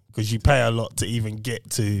 but because you pay a lot to even get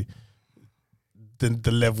to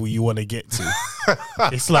the level you want to get to.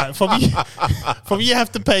 It's like from you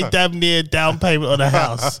have to pay damn near down payment on a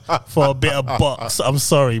house for a bit of box. I'm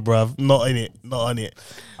sorry, bruv, not in it.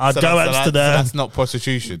 I'd go Amsterdam. That's not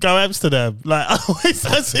prostitution. Go Amsterdam. Like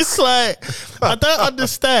it's like I don't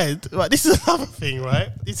understand. Like this is another thing, right?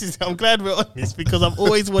 I'm glad we're on this because I've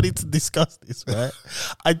always wanted to discuss this, right?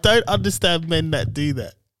 I don't understand men that do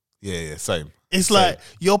that. Yeah, same. It's like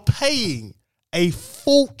you're paying a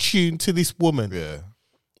fortune to this woman. Yeah.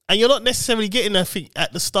 And you're not necessarily getting nothing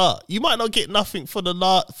at the start. You might not get nothing for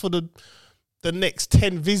the next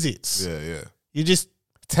 10 visits. Yeah. You just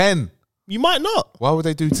 10. You might not. Why would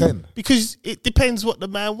they do 10? Because it depends what the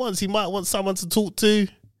man wants. He might want someone to talk to.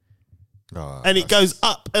 And it goes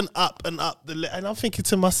up and up and up. And I'm thinking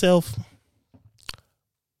to myself,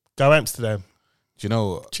 go Amsterdam. Do you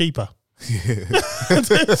know? Cheaper.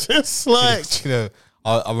 It's just like... Do you know,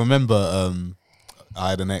 I remember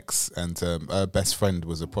I had an ex and her best friend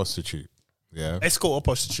was a prostitute. Yeah. Escort or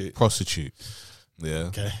prostitute? Prostitute. Yeah.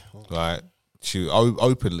 Okay. Right. She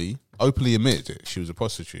openly admitted it. She was a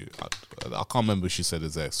prostitute. I can't remember if she said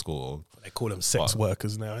as escort. They call them sex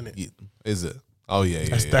workers now, isn't it? Is it? Oh, yeah.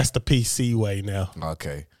 That's the PC way now.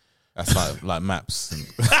 Okay. That's like maps.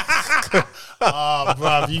 Oh,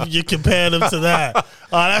 bruv, you compare them to that. Oh,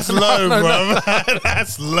 that's low, bruv.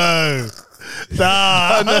 That's low.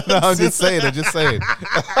 Nah. No, I'm just saying.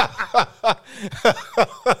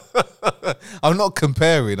 I'm not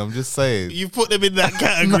comparing. I'm just saying. You put them in that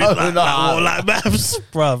category. Like maps,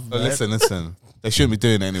 bruv. Listen. They shouldn't be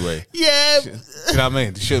doing it anyway. Yeah. You know what I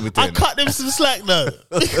mean? They shouldn't be doing it. I cut them some slack though.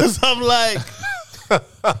 Because I'm like,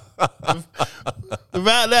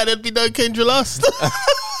 without that, there'd be no Kendra Lust.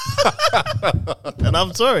 And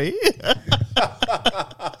I'm sorry.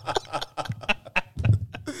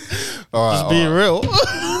 All right, just being real.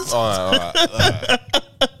 All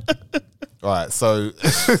right. So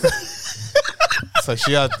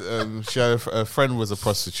she had a friend was a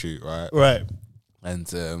prostitute, right? Right.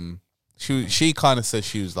 And she kind of said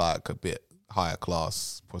she was like a bit higher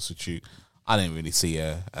class prostitute. I didn't really see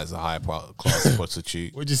her as a higher class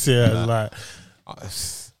prostitute. What'd you see her as like?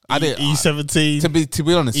 I didn't. E17. To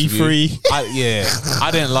be honest, E3. with you,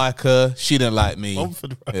 I didn't like her. She didn't like me.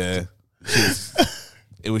 Yeah.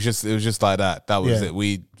 It was just like that. That was it.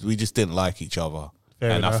 We just didn't like each other.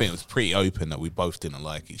 Fair enough. I think it was pretty open that we both didn't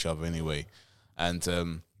like each other anyway. And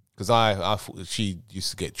because I thought she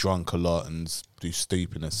used to get drunk a lot and do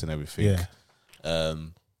stupidness and everything. Yeah.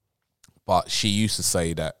 But she used to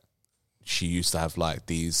say that she used to have like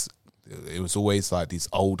these. It was always like these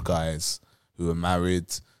old guys who were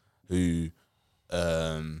married, who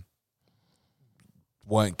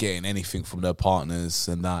weren't getting anything from their partners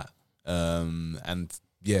and that. And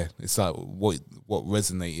yeah, it's like what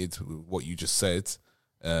resonated with what you just said.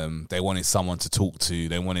 They wanted someone to talk to.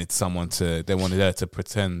 They wanted her to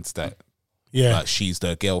pretend that like she's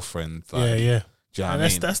their girlfriend. Like, yeah. Do you know and what I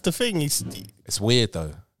mean? That's the thing. It's weird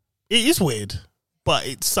though. It is weird, but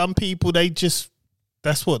it's some people that's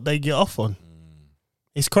what they get off on.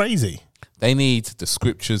 It's crazy. They need the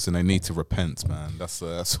scriptures and they need to repent, man. That's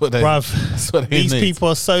what they. Bruv, that's what these need. people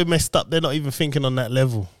are so messed up. They're not even thinking on that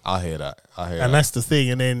level. I hear that. And that's the thing.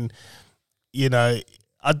 And then,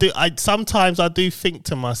 I sometimes think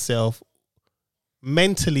to myself,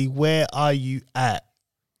 mentally, where are you at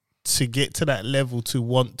to get to that level to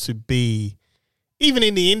want to be, even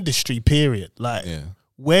in the industry, period? Like,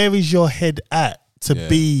 where is your head at to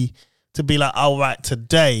be like, all right,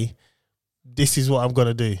 today, this is what I'm going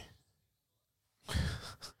to do.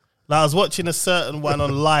 Like, I was watching a certain one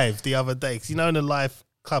on live the other day, because when the live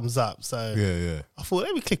comes up, so I thought,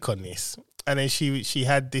 let me click on this. And then she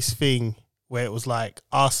had this thing where it was like,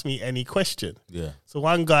 ask me any question. Yeah. So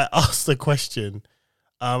one guy asked the question.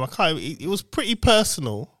 It was pretty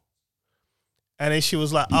personal. And then she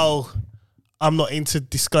was like, oh, I'm not into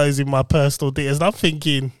disclosing my personal details. And I'm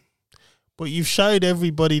thinking, but you've showed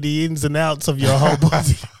everybody the ins and outs of your whole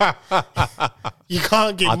body. You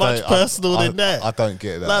can't get much personal than that. I don't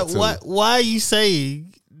get that. Like, why are you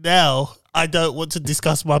saying now I don't want to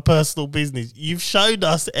discuss my personal business? You've showed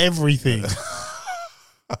us everything.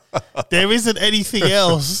 There isn't anything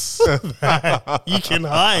else that you can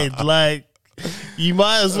hide. Like, you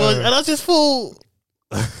might as well. And I just thought,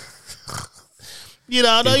 I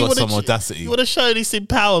know you want some audacity. You want to show this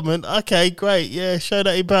empowerment. Okay, great. Yeah, show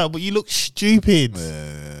that empowerment. But you look stupid.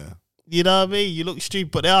 Yeah. You know what I mean? You look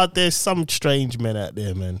stupid. But there's some strange men out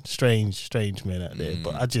there, man. Strange men out there.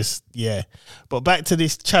 But I just, But back to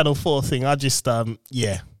this Channel 4 thing. I just, I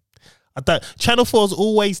don't. Channel 4's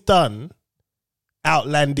always done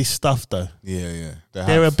outlandish stuff, though. Yeah.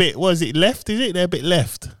 They're a bit, what is it, left? Is it? They're a bit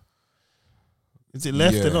left. Is it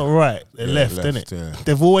left? They're not right. They're left, isn't it? Yeah.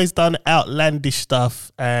 They've always done outlandish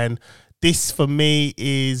stuff, and this for me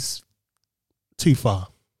is too far.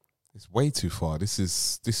 It's way too far. This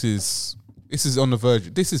is on the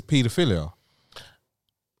verge. This is paedophilia.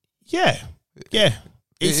 Yeah.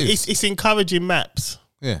 It's encouraging maps.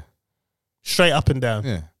 Yeah. Straight up and down.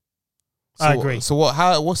 Yeah. I agree. So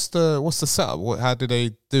what's the setup? How do they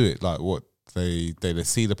do it? Like what? They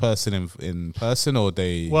see the person in person, or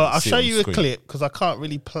they? Well, I'll show you a clip because I can't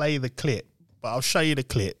really play the clip, but I'll show you the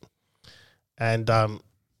clip, and I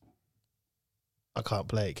can't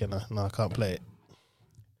play it, can I? No, I can't play it.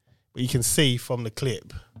 But you can see from the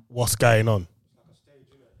clip what's going on.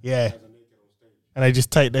 Yeah, and they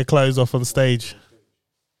just take their clothes off on stage.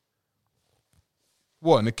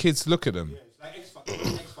 What? And the kids look at them.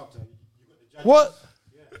 What?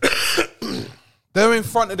 They're in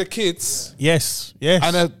front of the kids. Yes.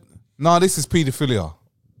 And this is paedophilia.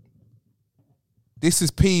 This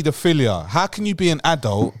is paedophilia. How can you be an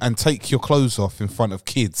adult and take your clothes off in front of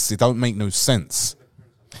kids? It don't make no sense.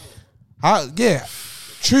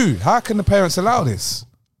 True. How can the parents allow this?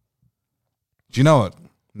 Do you know what?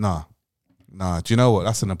 Nah. Do you know what?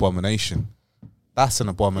 That's an abomination. That's an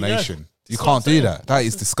abomination. You can't do that. That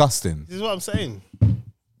is disgusting. This is what I'm saying.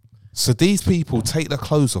 So these people take their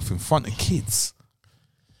clothes off in front of kids.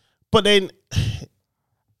 But then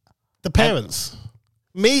the parents.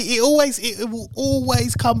 It will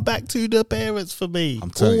always come back to the parents for me. I'm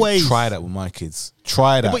telling you, try that with my kids.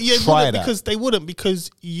 Try that. But yeah, try that. Because they wouldn't,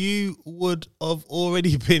 because you would have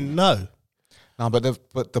already been no. No, but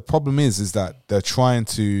the problem is that they're trying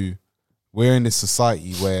to. We're in this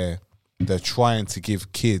society where they're trying to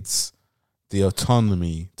give kids the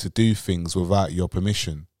autonomy to do things without your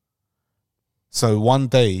permission. So one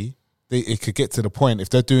day it could get to the point, if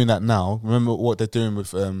they're doing that now. Remember what they're doing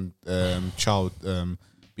with children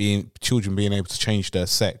being able to change their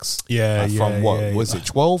sex. From what was it,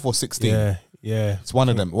 12 or 16? Yeah. It's one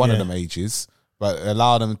of them ages, but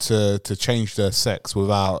allow them to change their sex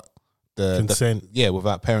without the consent.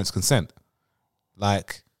 Without parents' consent.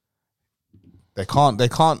 Like they can't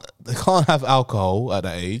have alcohol at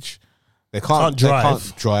that age. They can't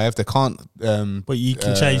drive. They can't. But you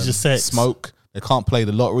can change the sex. Smoke. They can't play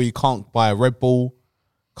the lottery. You can't buy a Red Bull.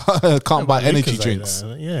 Can't buy energy drinks.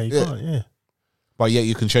 You can't. Yeah. But yet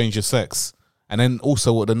you can change your sex. And then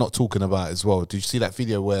also what they're not talking about as well. Did you see that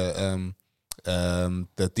video where the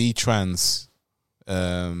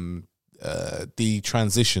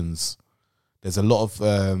detransitions? There's a lot of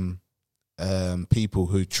people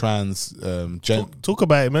who talk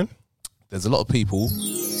about it, man. There's a lot of people.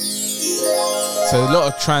 So a lot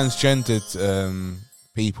of transgendered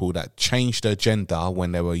people that changed their gender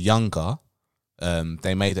when they were younger.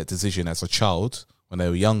 They made that decision as a child when they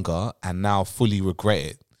were younger and now fully regret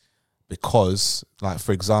it because, like,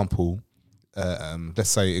 for example, let's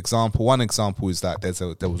say one example is that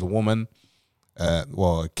there was a woman, a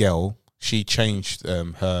girl. She changed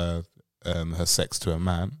her sex to a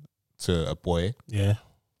man, to a boy. Yeah.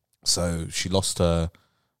 So she lost her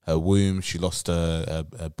womb. She lost her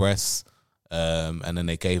breasts. And then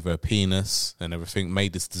they gave her a penis and everything,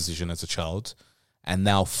 made this decision as a child and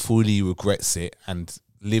now fully regrets it and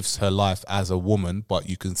lives her life as a woman. But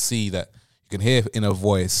you can see that, you can hear in her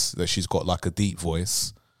voice that she's got like a deep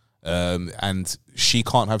voice, and she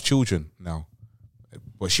can't have children now.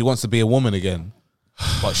 But she wants to be a woman again,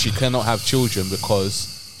 but she cannot have children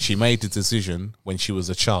because she made the decision when she was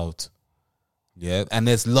a child. Yeah, and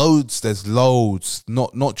there's loads,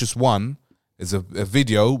 not just one. There's a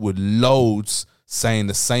video with loads saying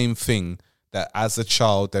the same thing, that as a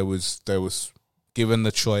child they was given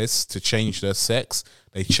the choice to change their sex.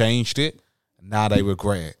 They changed it. Now they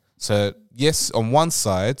regret it. So yes, on one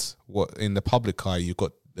side, what in the public eye, you've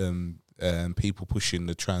got people pushing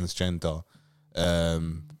the transgender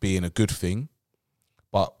being a good thing,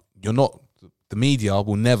 but the media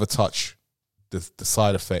will never touch the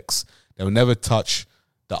side effects. They will never touch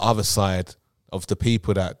the other side of the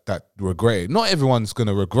people that regret it. Not everyone's going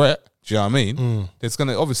to regret. Do you know what I mean? There's going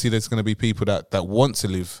to be people that want to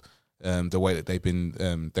live the way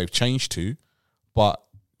that they've changed to. But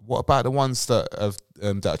what about the ones that are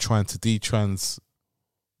trying to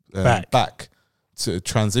back to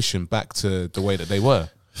transition back to the way that they were?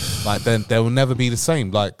 Like, then they will never be the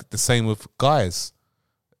same. Like the same with guys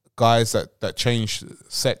that change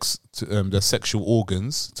sex to their sexual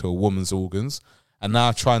organs to a woman's organs, and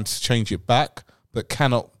now trying to change it back, but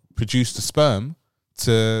cannot produce the sperm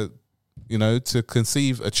to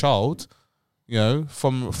conceive a child,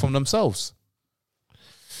 from themselves.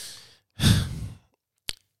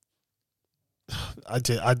 I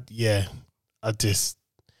don't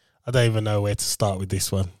even know where to start with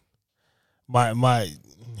this one. I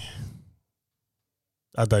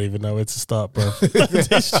don't even know where to start, bro.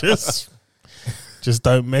 It's just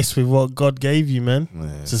don't mess with what God gave you, man.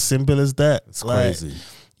 Yeah. It's as simple as that. It's crazy.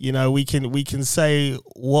 We can say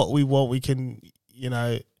what we want. We can,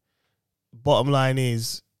 bottom line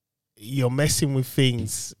is you're messing with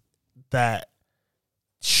things that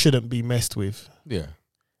shouldn't be messed with. Yeah.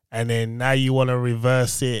 And then now you want to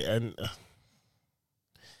reverse it, and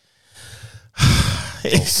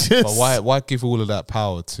it's just. But why give all of that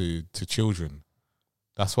power to children?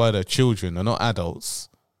 That's why they're children. They're not adults.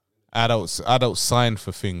 Adults sign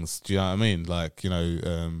for things. Do you know what I mean? Like,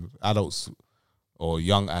 adults or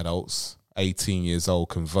young adults, 18 years old,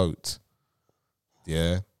 can vote.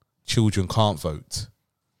 Yeah, children can't vote.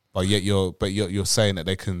 But yet you're saying that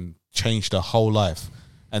they can change their whole life.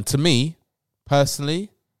 And to me,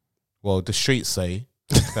 personally, well, the streets say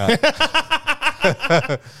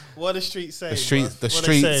that. What the streets say? The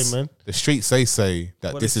streets say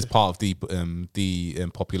that this is part of the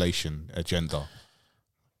population agenda.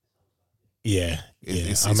 Yeah,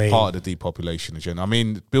 it's part of the depopulation agenda. I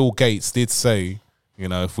mean, Bill Gates did say,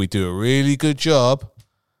 if we do a really good job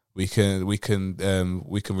we can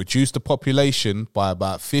reduce the population by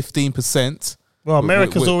about 15%. Well,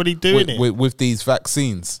 America's already doing it with these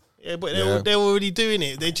vaccines. Yeah, but they're already doing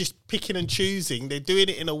it. They're just picking and choosing. They're doing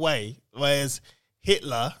it in a way, whereas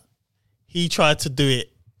Hitler, he tried to do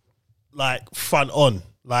it like front on.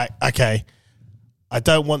 Like, okay, I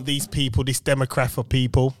don't want these people, this demographic of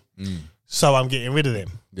people, so I'm getting rid of them.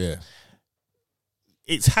 Yeah.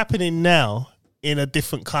 It's happening now in a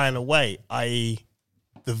different kind of way, i.e.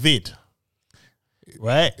 the vid.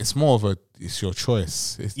 Right? It's more of it's your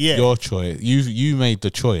choice. It's your choice. You made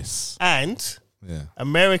the choice. And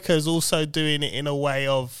America is also doing it in a way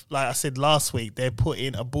of, like I said last week, they're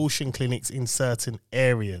putting abortion clinics in certain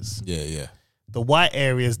areas. Yeah, yeah. The white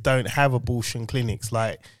areas don't have abortion clinics,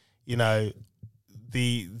 like, you know,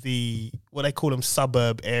 the what they call them,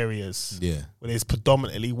 suburb areas. Yeah. Where there's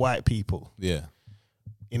predominantly white people. Yeah.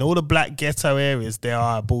 In all the black ghetto areas, there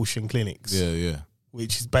are abortion clinics. Yeah, yeah.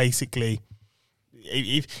 Which is basically,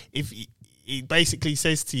 if it basically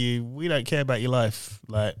says to you, we don't care about your life,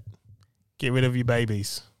 like, get rid of your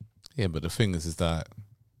babies. Yeah, but the thing is that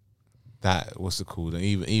what's it called?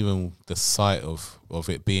 Even the sight of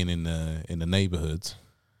it being in the neighborhood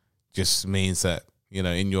just means that, you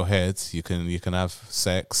know, in your head you can have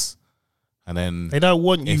sex, and then they don't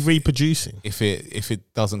want you reproducing. If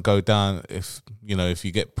it doesn't go down, if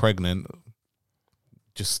you get pregnant,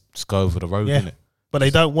 just go over the road, innit? But they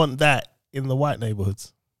don't want that in the white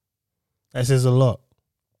neighborhoods. That says a lot.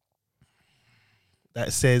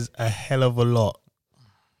 That says a hell of a lot.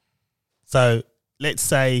 So let's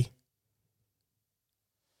say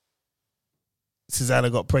Susanna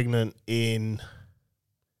got pregnant let's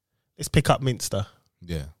pick up Minster.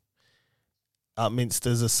 Yeah.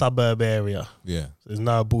 Minster's a suburb area. Yeah. There's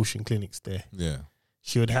no abortion clinics there. Yeah.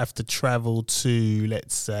 She would have to travel to,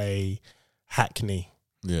 let's say, Hackney.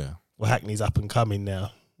 Yeah. Well, Hackney's up and coming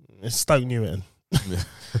now. It's Stoke Newington. Yeah.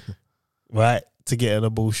 Right? To get an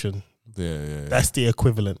abortion. Yeah. That's the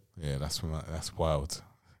equivalent. Yeah, that's wild.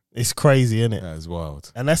 It's crazy, isn't it? That is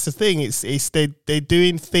wild. And that's the thing. It's they're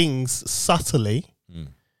doing things subtly.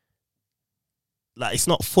 Like, it's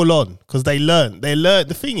not full on, because they learn.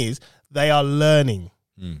 The thing is, they are learning.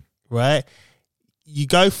 Right? You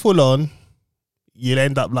go full on, you'll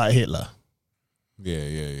end up like Hitler.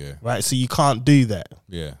 Yeah. Right? So you can't do that.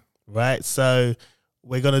 Yeah. Right? So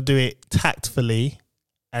we're gonna do it tactfully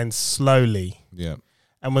and slowly. Yeah.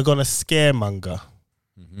 And we're gonna scaremonger.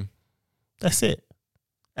 That's it.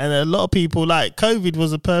 And a lot of people, like, COVID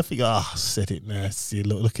was a perfect. I said it now. See,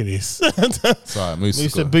 look at this. Sorry,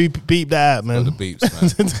 Moose to beep that out, man. The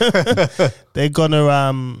beeps, man. They're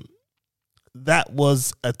gonna. That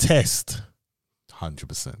was a test.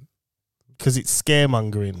 100%. Because it's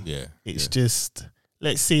scaremongering. Yeah. It's just,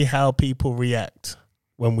 let's see how people react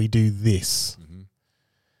when we do this.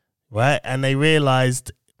 Right? And they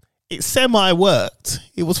realized it semi-worked.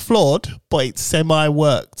 It was flawed, but it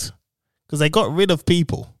semi-worked. Because they got rid of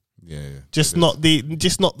people. Yeah. Just not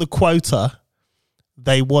the quota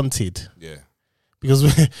they wanted. Yeah. Because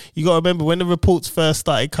you got to remember, when the reports first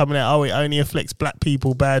started coming out, it only affects black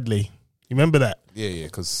people badly. You remember that? Yeah,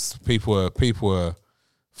 because people were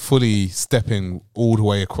fully stepping all the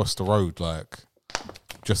way across the road, like,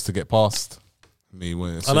 just to get past me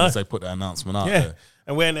as soon as they put that announcement out there.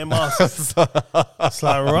 And wearing their masks. It's like,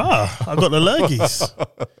 rah, I got the lurgies.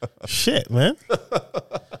 Shit, man.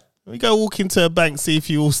 Let me go walk into a bank, see if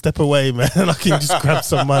you all step away, man, and I can just grab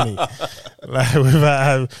some money. Like,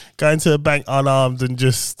 without going to a bank unarmed and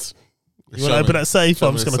just, you want to open that safe?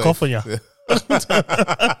 I'm just going to cough on you. Yeah.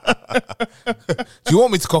 Do you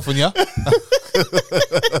want me to cough on you?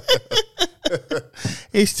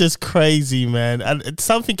 It's just crazy, man. And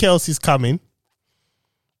something else is coming.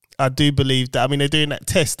 I do believe that. I mean, they're doing that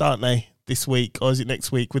test, aren't they, this week, or is it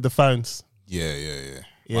next week, with the phones? Yeah.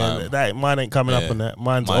 Yeah, mine ain't coming up on that.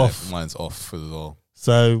 Mine's off. Mine's off as well.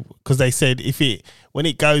 So, because they said when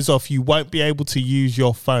it goes off, you won't be able to use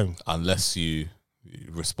your phone unless you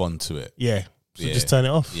respond to it. Yeah. So just turn it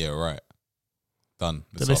off. Yeah, right. Done.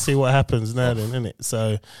 So let's see what happens now, then, isn't it?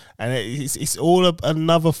 So, and it's all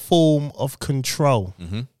another form of control.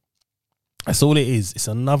 That's all it is. It's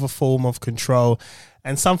another form of control,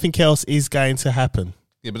 and something else is going to happen.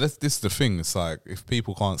 Yeah, but this is the thing. It's like, if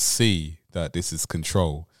people can't see that this is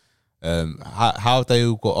control, how have they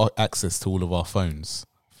all got access to all of our phones,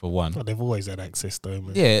 for one? Well, they've always had access, though,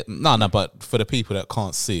 man. Yeah, no, but for the people that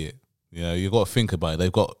can't see it, you know, you've got to think about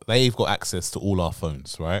it. They've got access to all our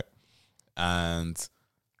phones, right? And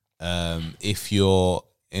if you're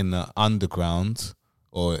in the underground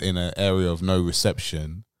or in an area of no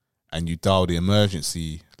reception and you dial the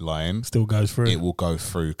emergency line, still goes through. It will go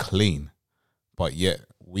through clean. But yet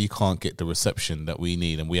we can't get the reception that we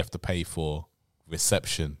need, and we have to pay for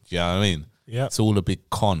reception. Do you know what I mean? Yeah, it's all a big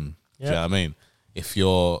con. Do you know what I mean? If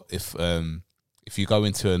you go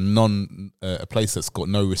into a place that's got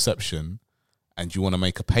no reception, and you want to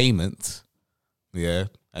make a payment, and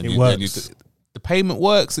the payment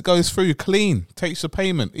works. It goes through clean. Takes the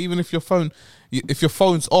payment, even if your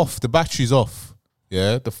phone's off, the battery's off.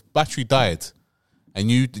 Yeah, the battery died, and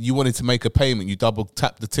you wanted to make a payment. You double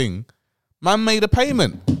tap the thing. Man made a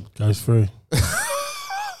payment. Goes through.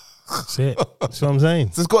 That's it. That's what I'm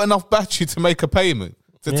saying. So it's got enough battery to make a payment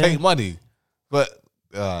to take money, but.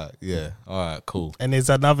 Yeah. All right. Cool. And there's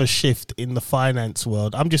another shift in the finance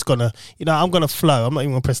world. I'm just gonna, I'm gonna flow. I'm not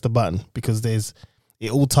even gonna press the button because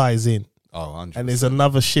it all ties in. Oh, 100%. And there's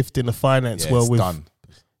another shift in the finance world.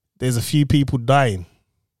 There's a few people dying.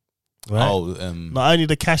 Right? Oh, not only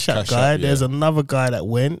the Cash App guy. There's another guy that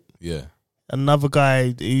went. Yeah. Another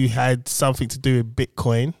guy who had something to do with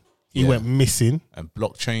Bitcoin. He went missing. And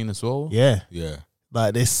blockchain as well. Yeah. Yeah.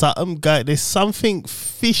 Like there's something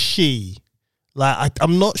fishy. Like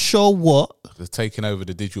I'm not sure what. They're taking over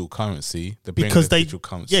the digital currency. Because digital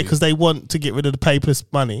currency. Yeah, because they want to get rid of the paper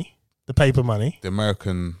money. The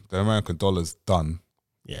American dollar's done.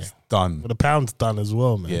 Yeah, it's done. But the pound's done as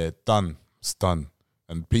well, man. Yeah, done. It's done,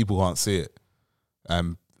 and people can't see it.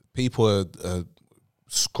 People are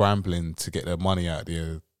scrambling to get their money out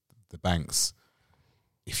of the banks.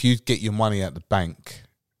 If you get your money at the bank,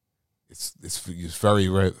 it's very,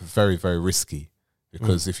 very, very risky.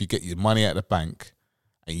 Because if you get your money at the bank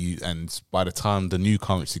and by the time the new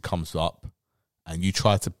currency comes up and you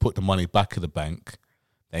try to put the money back in the bank,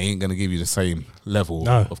 they ain't going to give you the same level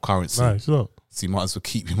of currency. No, it's not. So you might as well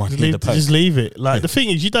keep your money in the bank. Just leave it. Like the thing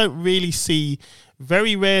is, you don't really see,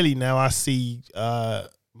 very rarely now I see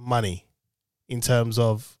money in terms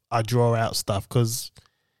of I draw out stuff, because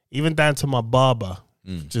even down to my barber,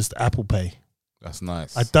 just Apple Pay. That's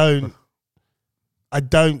nice. I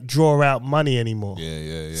don't draw out money anymore.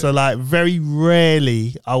 Yeah. So like very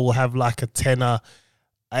rarely I will have like a tenner.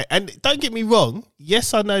 And don't get me wrong.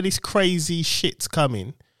 Yes, I know this crazy shit's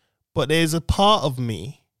coming, but there's a part of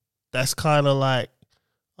me that's kind of like,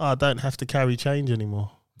 I don't have to carry change anymore.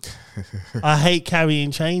 I hate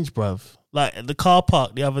carrying change, bruv. Like at the car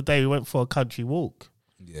park the other day, we went for a country walk.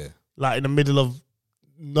 Yeah. Like in the middle of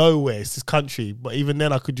nowhere, it's this country. But even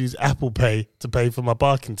then I could use Apple Pay to pay for my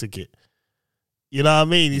parking ticket. You know what I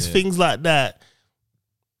mean? It's things like that.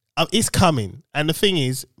 It's coming. And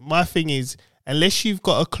my thing is, unless you've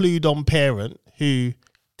got a clued on parent who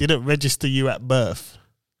didn't register you at birth,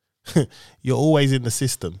 you're always in the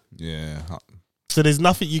system. Yeah. So there's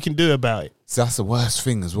nothing you can do about it. So that's the worst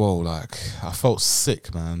thing as well. Like, I felt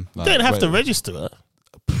sick, man. Like, you don't have to register it.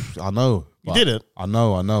 I know. You didn't? I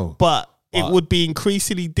know. But it would be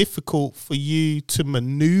increasingly difficult for you to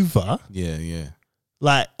maneuver. Yeah.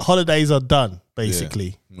 Like, holidays are done.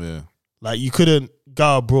 Basically, yeah. Like you couldn't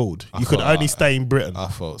go abroad. You could only stay in Britain. I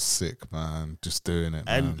felt sick, man, just doing it.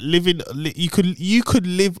 And man. You could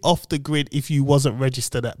live off the grid if you wasn't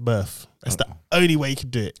registered at birth. That's the only way you could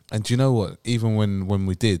do it. And do you know what? Even when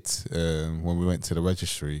we did, when we went to the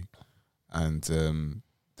registry, and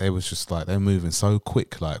they was just like they're moving so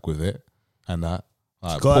quick, like with it and that.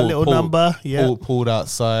 Like, got a little number, pulled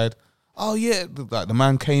outside. Oh yeah, like the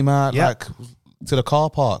man came out like to the car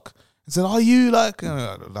park. I said, "Are you like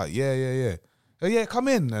yeah? Oh yeah, come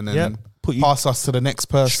in," and then pass us to the next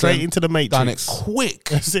person. Straight into the matrix. Done it quick.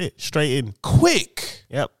 That's it. Straight in. Quick.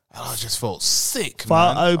 Yep. And I just felt sick.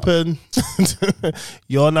 File man. open.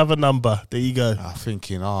 You're another number. There you go. I'm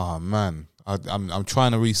thinking, oh man, I'm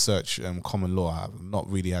trying to research common law. I've not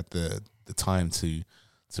really had the time to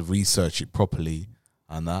research it properly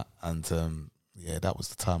and that. And that was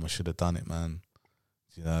the time I should have done it, man.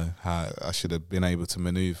 You know, how I should have been able to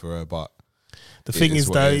maneuver her, but the thing is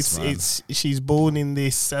though, it's she's born in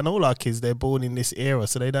this, and all our kids, they're born in this era,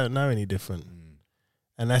 so they don't know any different.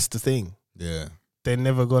 And that's the thing. Yeah. They're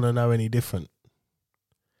never gonna know any different.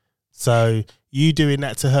 So you doing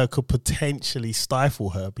that to her could potentially stifle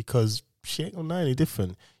her, because she ain't gonna know any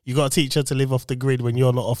different. You gotta teach her to live off the grid when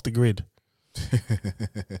you're not off the grid.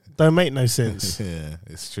 Don't make no sense. Yeah,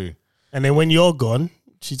 it's true. And then when you're gone,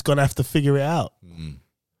 she's gonna have to figure it out.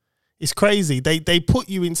 It's crazy. They put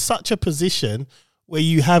you in such a position where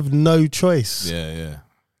you have no choice. Yeah.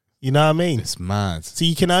 You know what I mean? It's mad. So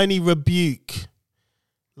you can only rebuke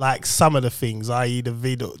like some of the things, i.e. the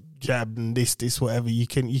vid jab and this, whatever. You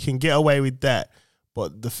can get away with that.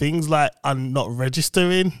 But the things like I'm not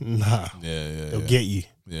registering, nah. Yeah. They'll get you.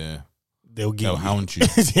 Yeah. They'll hound you.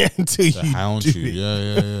 Until They'll hound you.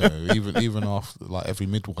 Yeah. Even after like every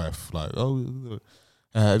midwife, like, oh,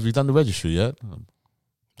 have you done the registry yet?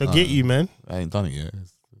 They'll get you, man. I ain't done it yet.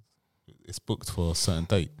 It's booked for a certain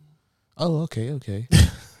date. Oh, okay.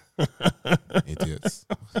 Idiots.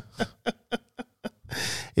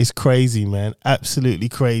 It's crazy, man. Absolutely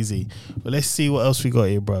crazy. But let's see what else we got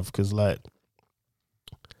here, bruv. Because, like,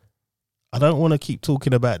 I don't want to keep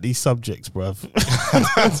talking about these subjects, bruv.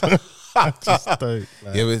 I just don't.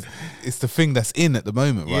 Like. Yeah, but it's the thing that's in at the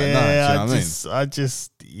moment right now. Do you know what I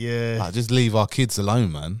mean? Just leave our kids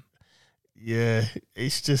alone, man. Yeah,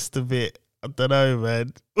 it's just a bit, I don't know,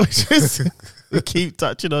 man. We keep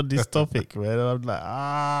touching on this topic, man. And I'm like,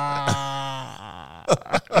 I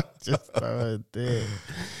just don't do it.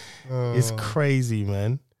 It's crazy,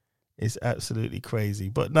 man. It's absolutely crazy.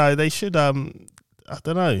 But no, they should, I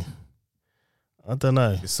don't know.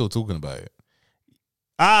 You're still talking about it.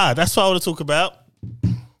 That's what I want to talk about.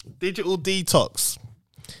 Digital detox.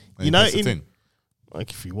 You know, like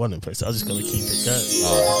if you want to press it, I'm just going to keep it going.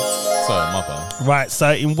 Sorry, my bad. Right,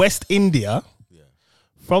 so in West India,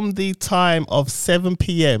 from the time of 7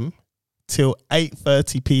 p.m. till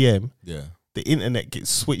 8:30 p.m., the internet gets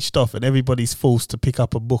switched off and everybody's forced to pick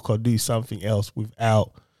up a book or do something else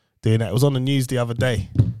without doing that. It was on the news the other day.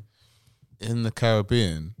 In the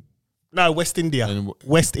Caribbean? No, West India.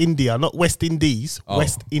 West India, not West Indies. Oh.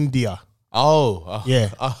 West India. Yeah.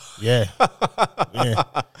 Yeah.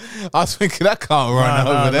 I was thinking that can't run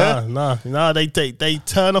over there. No. They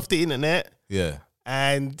turn off the internet. Yeah.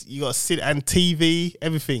 And you got to sit and TV,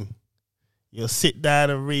 everything. You'll sit down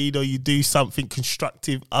and read, or you do something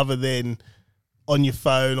constructive other than on your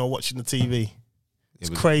phone or watching the TV. It's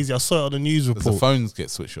crazy. I saw it on the news report. The phones get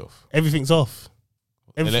switched off. Everything's off.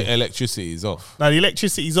 Electricity is off. No, the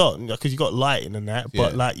electricity's on because you got lighting and that,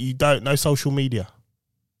 but like you don't know social media.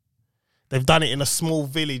 They've done it in a small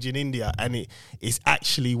village in India, and it's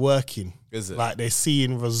actually working. Is it? Like they're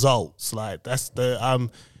seeing results. Like that's the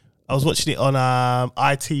I was watching it on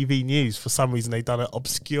ITV News. For some reason, they done an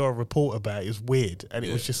obscure report about it. It was weird, and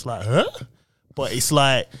it was just like, huh? But it's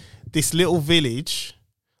like this little village.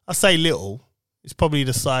 I say little. It's probably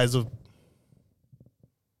the size of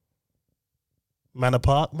Manor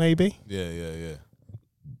Park, maybe. Yeah.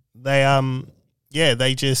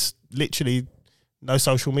 They just literally no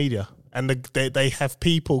social media, and they have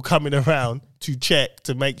people coming around to check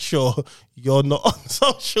to make sure you're not on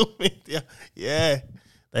social media. Yeah,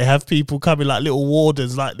 they have people coming like little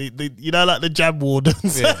wardens, like the like the jam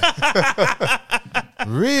wardens. Yeah.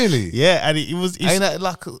 Really? Yeah, and it was. Ain't that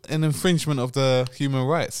like an infringement of the human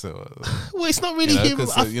rights? Well, it's not really human.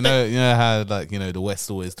 You know how the West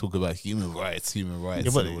always talk about human rights. Yeah,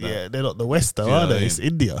 but they're not the West though, are they? It's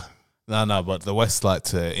India. No, but the West like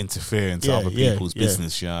to interfere into other people's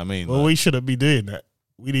business. You know what I mean? Well, we shouldn't be doing that.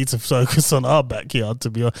 We need to focus on our backyard. To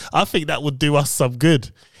be honest, I think that would do us some good.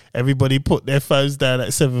 Everybody put their phones down at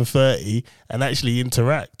 7:30 and actually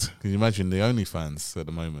interact. Can you imagine the OnlyFans at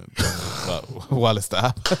the moment? While that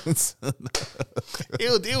happens,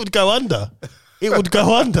 it would go under. It would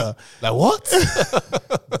go under. Like what?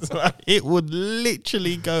 It would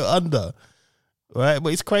literally go under. Right,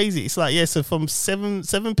 but it's crazy. It's like so from 7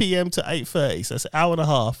 p.m. to 8:30, so it's an hour and a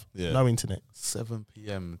half. Yeah. No internet. 7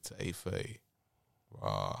 p.m. to 8:30.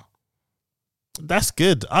 Wow, that's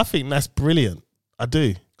good. I think that's brilliant. I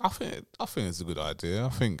do. I think it's a good idea. I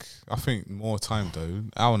think more time though.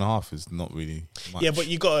 Hour and a half is not really much. Yeah, but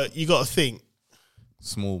you gotta think.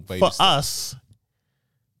 Small baby. For us,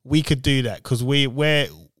 we could do that because we were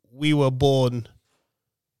born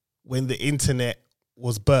when the internet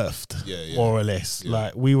was birthed, more or less. Yeah.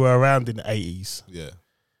 Like we were around in the 80s. Yeah.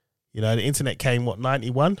 The internet came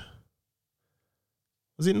 91?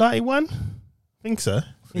 Was it 91? I think so.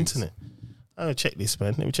 Internet. I'm gonna check this,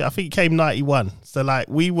 man. Let me check. I think it came 91. So like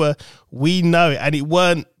we know it, and it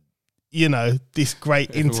weren't, this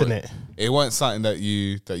great internet. It weren't something that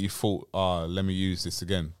you thought, let me use this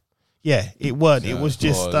again. Yeah, it weren't. It was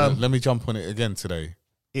just let me jump on it again today.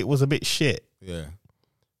 It was a bit shit. Yeah.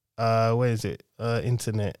 Where is it?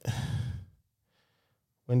 Internet.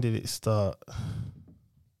 When did it start?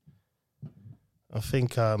 I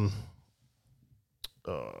think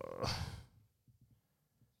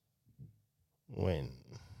when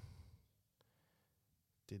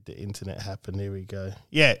did the internet happen? Here we go.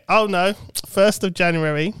 Yeah. Oh no. 1st of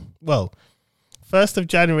January. Well, 1st of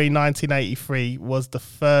January 1983 was the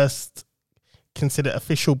first considered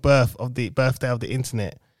official birthday of the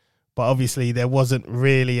internet. But obviously there wasn't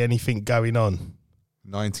really anything going on.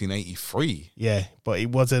 1983? Yeah, but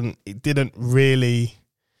it didn't really.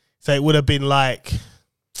 So it would have been like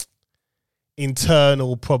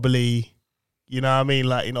internal probably, you know what I mean?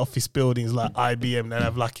 Like in office buildings like IBM, they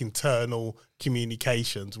have like internal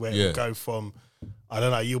communications where it would go from, I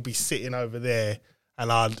don't know, you'll be sitting over there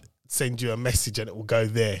and I'd send you a message and it will go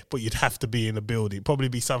there, but you'd have to be in the building. It'd probably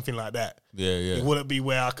be something like that. Yeah. It wouldn't be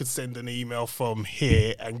where I could send an email from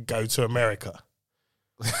here and go to America.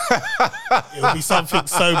 It would be something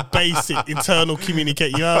so basic, internal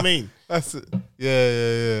communicate. You know what I mean? That's it.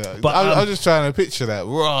 Yeah. But I'm just trying to picture that.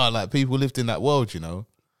 Raw, like people lived in that world, you know.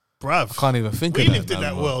 Bruv, I can't even think we of that. We lived in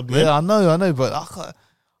that world, man. Yeah, I know, but I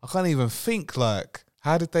can't even think, like,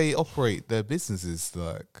 how did they operate their businesses,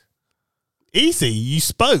 like? Easy, you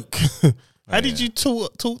spoke. How did you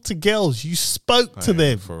talk to girls? You spoke to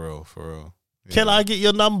them. For real. Yeah. Can I get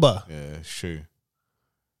your number? Yeah, sure.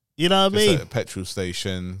 You know what I mean? At a petrol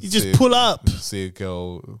station. You just pull up. See a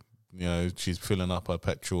girl, you know, she's filling up her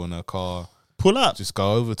petrol in her car. Pull up. Just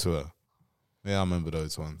go over to her. Yeah, I remember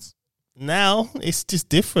those ones. Now, it's just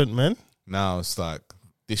different, man. Now it's like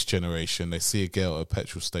this generation, they see a girl at a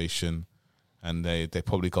petrol station and they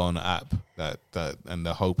probably go on an app that and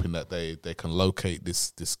they're hoping that they can locate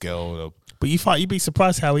this girl. But you'd be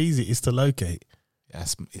surprised how easy it is to locate. Yeah,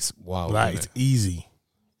 it's wild. Like, it's easy.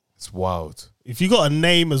 It's wild. If you got a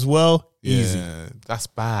name as well, easy. Yeah, that's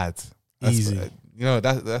bad. Easy. You know,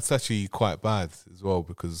 that's actually quite bad as well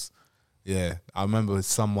because, yeah, I remember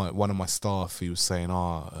one of my staff, he was saying,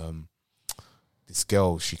 this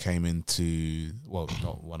girl, she came into, well,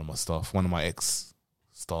 not one of my staff, one of my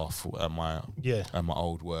ex-staff at my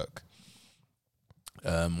old work,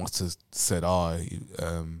 must have said,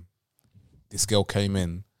 this girl came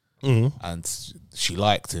in and she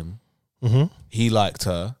liked him. Mm-hmm. He liked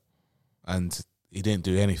her. And he didn't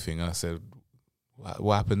do anything. I said,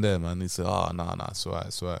 what happened there, man? He said, no, it's all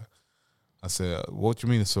right. I said, what do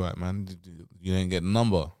you mean it's all right, man? You didn't get the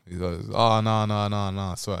number. He goes,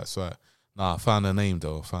 no, it's all right. Nah, I found her name,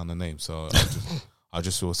 though. So I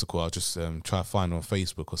just what's it called? I'll just try to find her on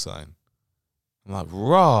Facebook or something. I'm like,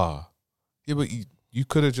 rah. Yeah, but you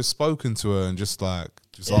could have just spoken to her and just asked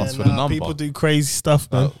for the number. People do crazy stuff,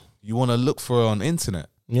 man. You want to look for her on the internet.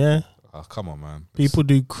 Yeah. Oh, come on, man. People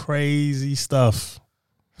do crazy stuff.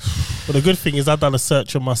 But the good thing is I've done a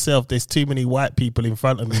search on myself. There's too many white people in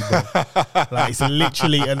front of me, bro. Like, it's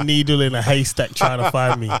literally a needle in a haystack trying to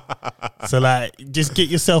find me. So, like, just get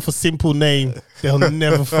yourself a simple name. They'll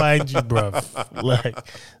never find you, bruv. Like,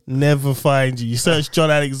 never find you. You search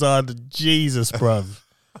John Alexander, Jesus, bruv.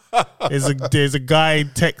 There's a guy in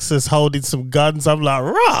Texas holding some guns. I'm like,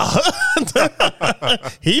 rah.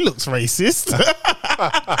 He looks racist.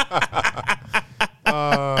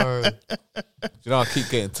 You know, I keep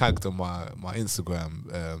getting tagged on my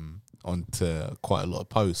Instagram onto quite a lot of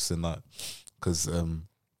posts and like because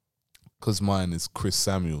mine is Chris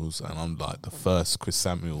Samuels and I'm like the first Chris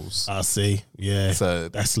Samuels. I see, yeah. So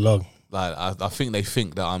that's long. Like I think they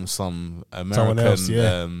think that I'm some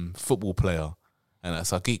American football player. And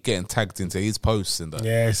so I keep getting tagged into his posts and that.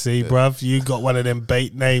 Yeah, see, bruv, you got one of them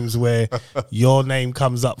bait names where your name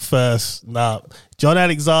comes up first. Nah, John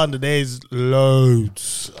Alexander, there's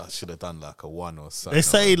loads. I should have done like a one or something. They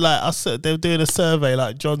say they're doing a survey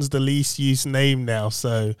like John's the least used name now,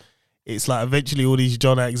 so it's like eventually all these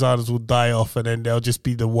John Alexanders will die off, and then they'll just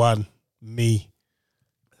be the one, me.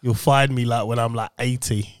 You'll find me like when I'm like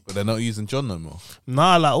 80. But they're not using John no more.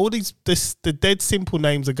 Nah, like all the dead simple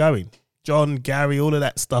names are going. John, Gary, all of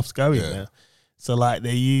that stuff's going there. So like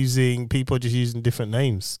people are just using different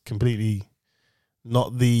names, completely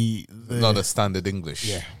not the standard English.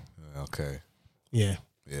 Yeah. Okay. Yeah.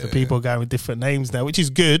 So people are going with different names now, which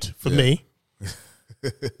is good for me.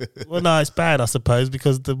 Well, no, it's bad, I suppose,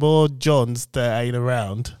 because the more Johns that ain't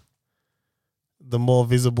around, the more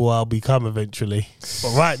visible I'll become eventually.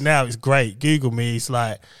 But right now, it's great. Google me. It's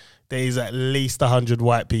like there's at least 100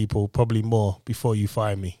 white people, probably more, before you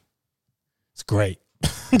find me. It's great.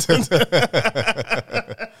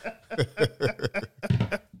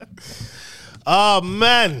 Oh,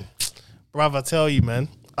 man. Bruv, I tell you, man.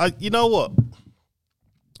 You know what?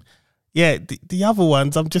 Yeah, the other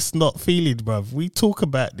ones, I'm just not feeling, bruv. We talk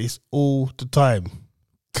about this all the time.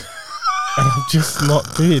 And I'm just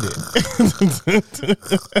not doing it.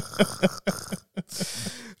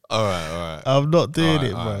 All right. I'm not doing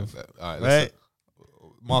it, bruv. All right.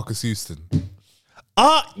 Marcus Houston.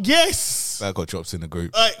 Yes. That got dropped in the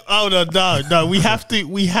group. No. We have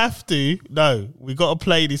to. No, we got to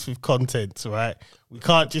play this with content, right? We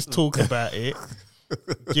can't just talk about it.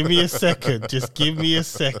 Give me a second. Just give me a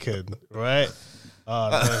second, right?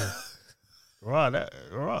 No. Right.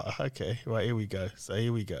 Okay. Right. Here we go. So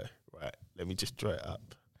here we go. Right. Let me just draw it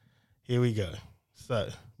up. Here we go. So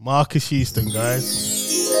Marcus Houston, guys.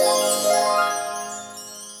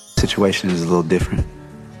 Situation is a little different,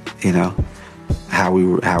 you know. How we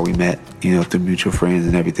met, you know, through mutual friends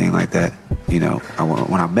and everything like that. You know,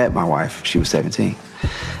 when I met my wife, she was 17.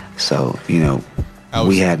 So,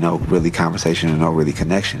 we had no really conversation and no really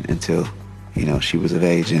connection until, she was of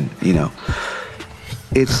age. And,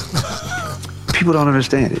 it's, people don't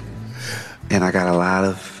understand it. And I got a lot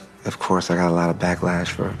of backlash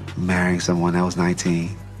for marrying someone that was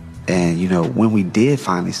 19. And, when we did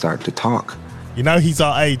finally start to talk. He's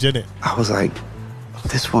our age, isn't it? I was like,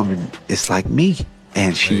 this woman is like me.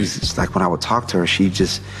 And she was just like, when I would talk to her, she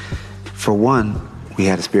just, for one, we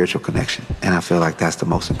had a spiritual connection. And I feel like that's the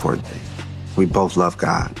most important thing. We both love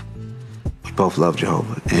God. We both love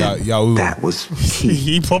Jehovah. And that was key.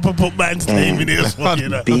 He probably put man's name in this one,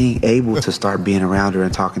 Being able to start being around her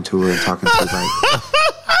and talking to her and talking to like...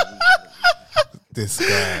 This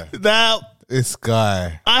guy. Now... This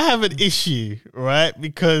guy. I have an issue, right?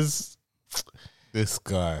 Because... This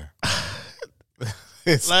guy.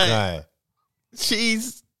 This guy. She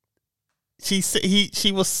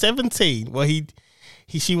was 17. Well,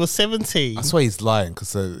 she was 17. That's why he's lying,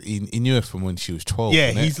 because he knew her from when she was 12.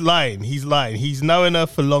 Yeah, he's lying. He's lying. He's known her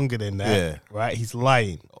for longer than that. Yeah. Right? He's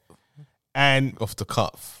lying. And off the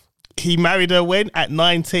cuff. He married her when? At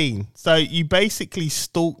 19. So you basically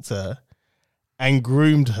stalked her and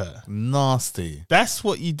groomed her. Nasty. That's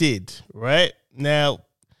what you did, right? Now,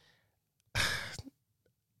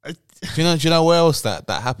 do you know where else that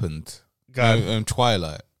happened?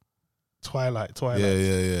 Twilight.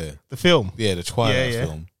 Yeah. The film. Yeah, the Twilight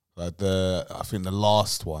film. Like I think the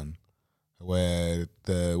last one, where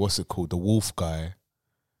what's it called? The wolf guy.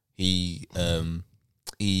 He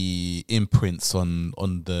imprints on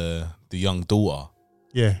the young daughter.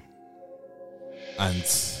 Yeah. And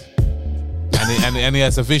he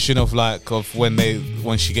has a vision of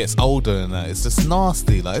when she gets older, and that it's just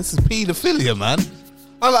nasty. Like, this is paedophilia, man.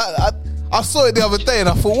 I saw it the other day and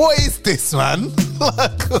I thought, what is this, man?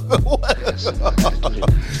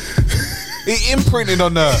 He imprinted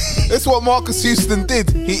on her. That's what Marcus Houston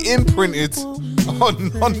did. He imprinted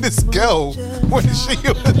on this girl when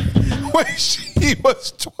she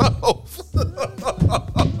was 12.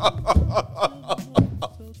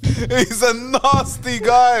 He's a nasty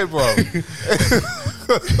guy, bro.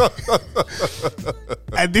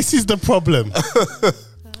 And this is the problem.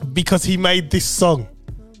 Because he made this song.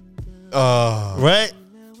 Right?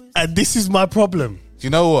 And this is my problem. Do you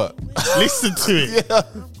know what? Listen to it.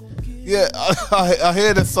 Yeah, I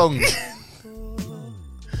hear the song.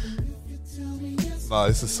 No,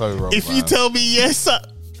 this is so wrong. If man. you tell me yes,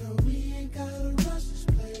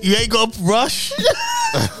 you ain't got to rush.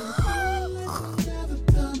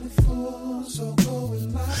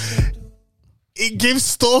 It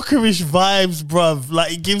gives stalkerish vibes, bruv.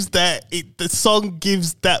 Like, it gives that. The song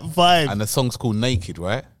gives that vibe. And the song's called Naked,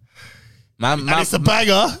 right? Man, it's a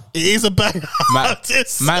banger. It is a banger.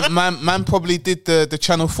 Man probably did the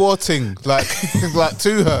Channel 4 thing, like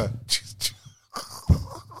to her.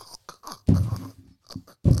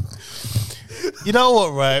 You know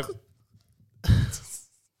what, right?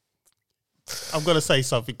 I'm going to say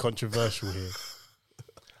something controversial here.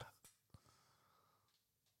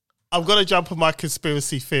 I'm going to jump on my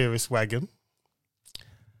conspiracy theorist wagon.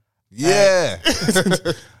 Yeah.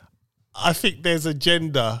 I think there's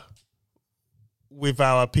agenda with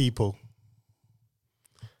our people.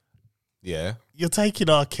 Yeah. You're taking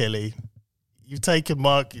R. Kelly. You've taken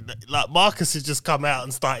Marcus has just come out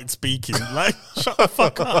and started speaking. Like, shut the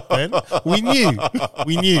fuck up, man. We knew.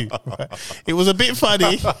 Right? It was a bit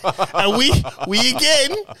funny. And we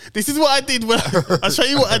again, this is what I did I'll show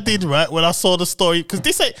you what I did, right, when I saw the story. Because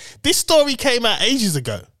this story came out ages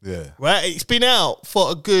ago. Yeah. Right? It's been out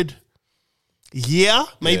for a good year,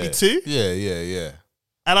 maybe two. Yeah.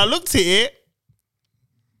 And I looked at it.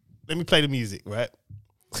 Let me play the music, right?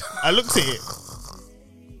 I looked at it.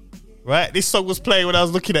 Right? This song was playing when I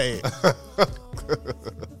was looking at it.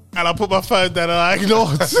 And I put my phone down and I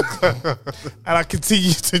ignored. And I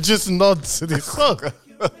continued to just nod to this song.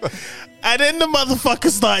 And then the motherfucker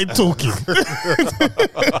started talking.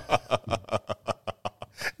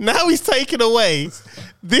 Now he's taken away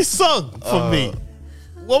this song from me.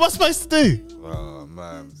 What am I supposed to do? Oh,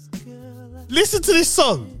 man. Listen to this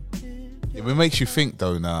song. It makes you think,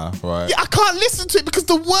 though, now, right? Yeah, I can't listen to it because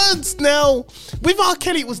the words now... With R.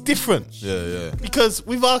 Kelly, it was different. Yeah. Because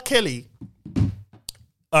with R. Kelly...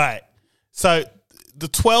 All right. So, the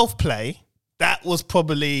 12 play, that was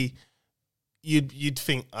probably... You'd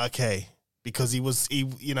think, okay, because he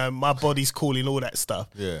my body's calling, all that stuff.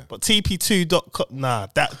 Yeah. But TP2.com, nah,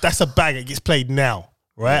 that's a bang. It gets played now,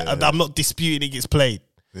 right? Yeah. I'm not disputing it gets played.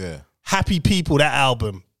 Yeah. Happy People, that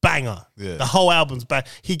album, banger. Yeah. The whole album's bang.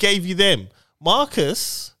 He gave you them.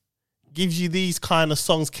 Marcus gives you these kind of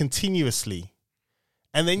songs continuously.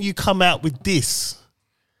 And then you come out with this.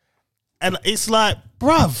 And it's like,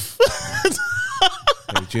 bruv.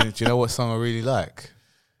 Do you know what song I really like?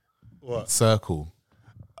 What? Circle.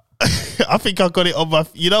 I think I got it on my...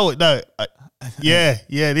 You know what? No. Yeah,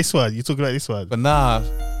 this one. You're talking about this one. But now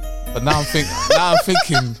I'm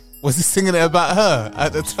thinking, was he singing it about her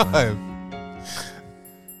at the time?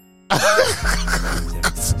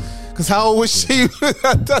 Because how old was she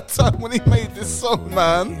at that time when he made this song,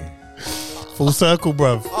 man? Full circle,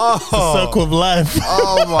 bruv. Oh. The circle of life.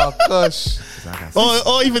 Oh my gosh.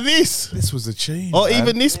 or even this. This was a tune. Or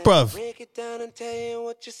even this, bruv. Break it down and tell you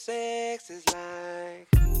what your sex is like.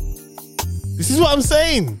 This is what I'm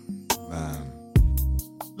saying. Man.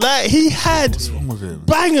 Like, he had What's wrong with him?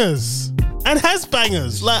 bangers. And has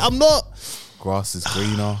bangers. Like, I'm not... Grass is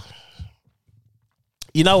greener.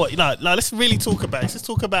 You know what? Let's really talk about this. Let's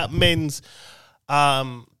talk about men's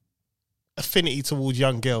affinity towards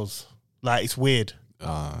young girls. Like, it's weird.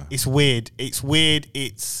 It's weird. It's weird.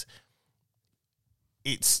 It's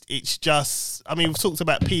just... I mean, we've talked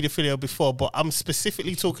about paedophilia before, but I'm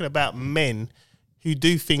specifically talking about men who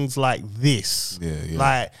do things like this. Yeah.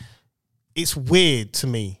 Like, it's weird to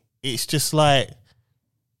me. It's just like...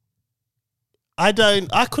 I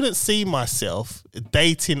couldn't see myself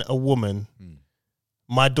dating a woman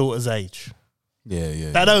my daughter's age.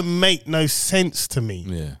 Yeah. That don't make no sense to me.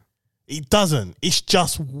 Yeah. It doesn't. It's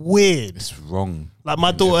just weird. It's wrong. Like,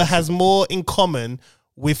 my daughter has more in common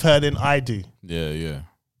with her than I do. Yeah.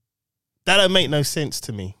 That don't make no sense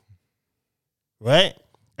to me. Right?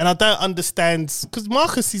 And I don't understand, because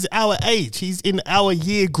Marcus is our age. He's in our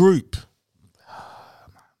year group.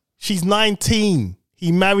 She's 19.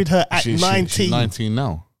 He married her at 19. She's 19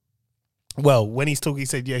 now. Well, when he's talking, he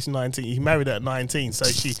said, yeah, she's 19. He married her at 19. So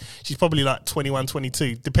she's probably like 21,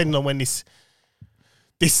 22, depending on when this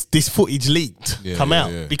footage leaked come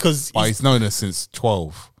out. Yeah. Because he's known her since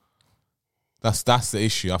 12. That's the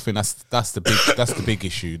issue. I think that's the big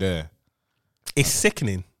issue there. It's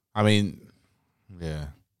sickening. I mean, yeah.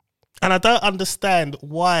 And I don't understand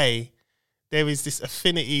why there is this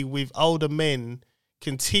affinity with older men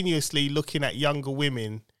continuously looking at younger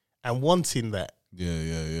women and wanting that.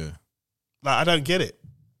 Yeah. Like, I don't get it.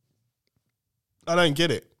 I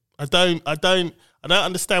don't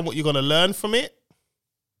understand what you're going to learn from it.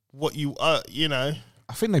 What you I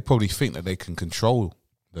think they probably think that they can control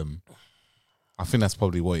them. I think that's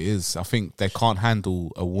probably what it is. I think they can't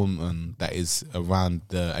handle a woman that is around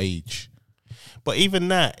the age. But even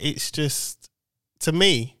that, it's just, to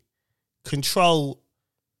me, control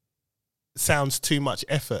sounds too much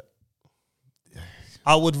effort.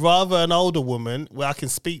 I would rather an older woman where I can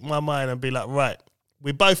speak my mind and be like, right,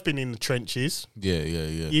 we've both been in the trenches. Yeah.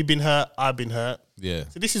 You've been hurt, I've been hurt. Yeah.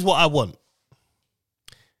 So this is what I want.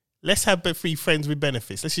 Let's have free friends with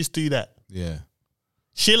benefits. Let's just do that. Yeah.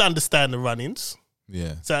 She'll understand the run-ins.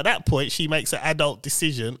 Yeah. So at that point, she makes an adult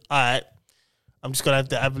decision. All right, I'm just going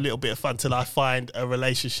to have a little bit of fun till I find a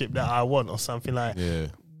relationship that I want or something like that. Yeah.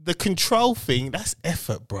 The control thing, that's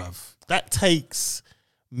effort, bruv. That takes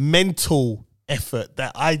mental effort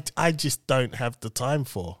that I just don't have the time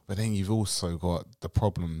for. But then you've also got the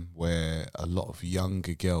problem where a lot of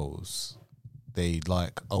younger girls, they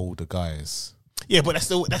like older guys. Yeah, but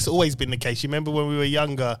that's always been the case. You remember when we were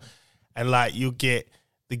younger and like you get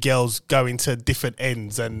the girls going to different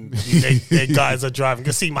ends and their guys are driving.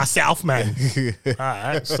 You see myself, man. All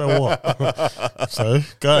right, so what? So,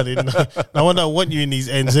 God, no one don't want you in these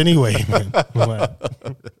ends anyway, man.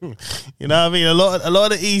 You know what I mean? A lot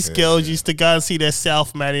of the East girls used to go and see their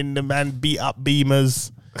South man in the man beat up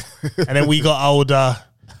Beamers. And then we got older.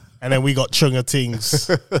 And then we got chunga tings.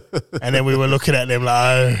 And then we were looking at them like,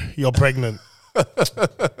 oh, you're pregnant.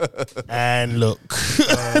 And look,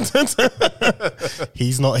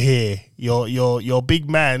 he's not here. Your big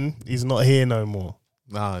man is not here no more.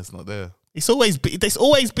 Nah, it's not there. It's always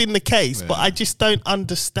been the case, but I just don't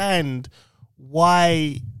understand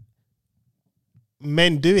why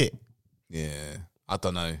men do it. Yeah, I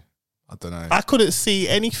don't know. I couldn't see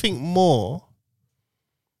anything more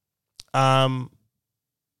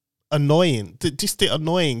annoying. Just the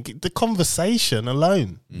annoying. The conversation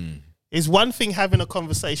alone. It's one thing having a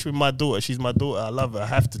conversation with my daughter. She's my daughter. I love her. I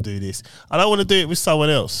have to do this. I don't want to do it with someone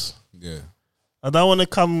else. Yeah. I don't want to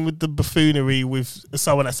come with the buffoonery with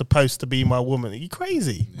someone that's supposed to be my woman. Are you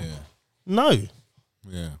crazy? Yeah. No.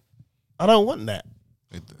 Yeah. I don't want that.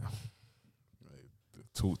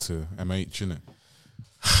 Talk to MH, innit?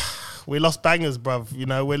 We lost bangers, bruv. You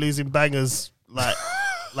know, we're losing bangers like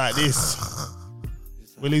this.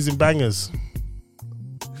 We're losing bangers.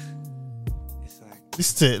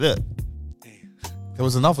 This is it, look. There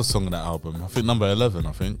was another song on that album. I think number 11,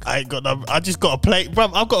 I think. I just got a play,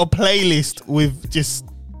 bruv. I've got a playlist with just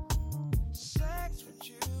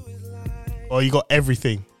Or you got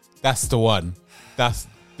everything? That's the one. That's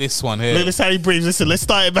this one here. Look, listen how he breathes. Listen, let's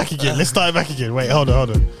start it back again. Wait, hold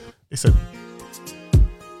on. Listen.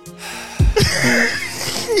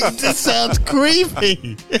 It just sounds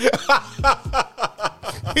creepy.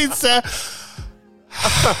 It's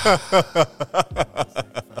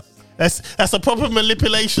that's a proper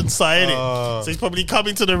manipulation sign, isn't it? So he's probably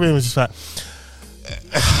coming to the room and just like,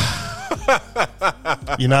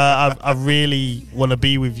 I really want to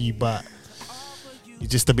be with you, but you're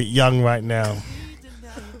just a bit young right now.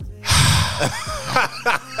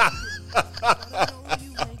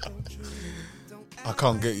 I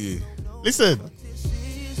can't get you. Listen,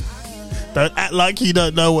 don't act like you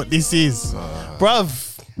don't know what this is, bruv.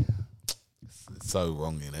 It's so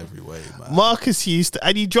wrong in every way, man. Marcus Houston,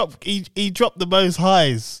 and he dropped the most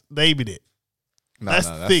highs naming it. That's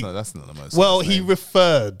not the most. Well, he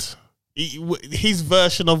referred his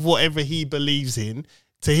version of whatever he believes in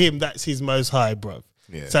to him. That's his most high, bruv.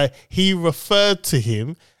 Yeah. So he referred to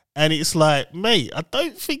him, and it's like, mate, I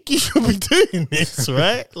don't think you should be doing this,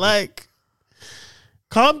 right? Like,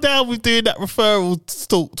 calm down with doing that referral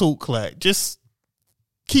talk. Like, just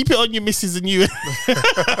keep it on your missus and you.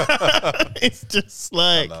 It's just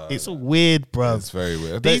like, it's weird, bruv. It's very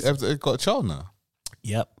weird. They've got a child now.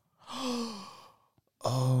 Yep.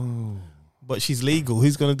 Oh, but she's legal.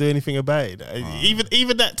 Who's going to do anything about it?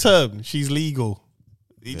 Even that term, she's legal.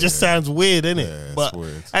 It just sounds weird, isn't it? Yeah, but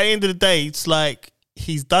weird. at the end of the day, it's like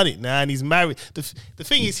he's done it now and he's married. The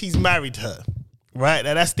thing is, he's married her, right?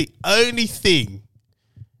 Now that's the only thing,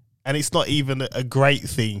 and it's not even a great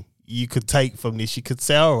thing you could take from this. You could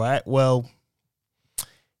say, all right, well,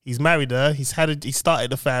 he's married her. He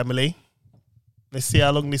started a family. Let's see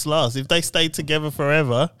how long this lasts. If they stay together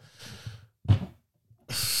forever.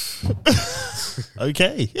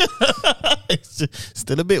 Okay. It's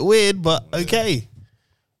still a bit weird, but okay.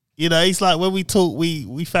 It's like when we talk,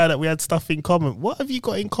 we found out we had stuff in common. What have you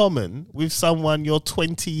got in common with someone you're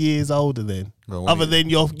 20 years older than? Well, other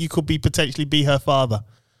than you could potentially be her father.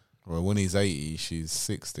 Well, when he's 80, she's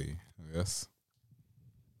 60, I guess.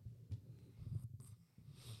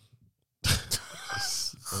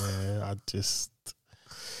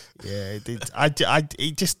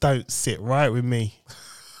 It just don't sit right with me.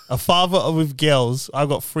 A father with girls, I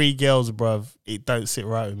got 3 girls, bruv. It don't sit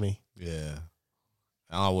right with me. Yeah.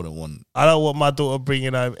 I don't want my daughter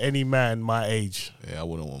bringing home any man my age. Yeah, I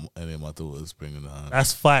wouldn't want any of my daughters bringing home.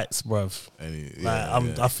 That's fights, bruv.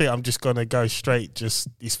 I think I'm just gonna go straight.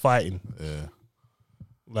 It's fighting. Yeah.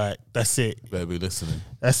 Like that's it. Better be listening.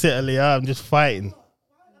 That's it, Aliyah. I'm just fighting.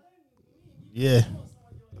 Yeah.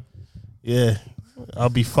 I'll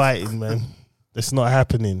be fighting, man. That's not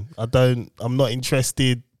happening. I'm not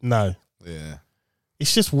interested. No. Yeah.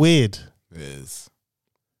 It's just weird. It is.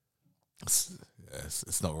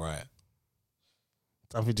 It's not right.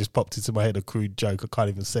 Something just popped into my head, a crude joke. I can't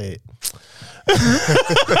even say it.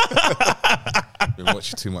 Been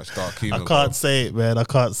watching too much dark humor. I can't say it, man. I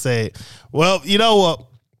can't say it. Well, you know what?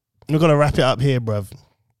 We're going to wrap it up here, bruv.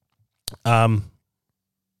 I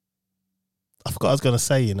forgot I was going to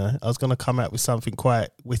say, I was going to come out with something quite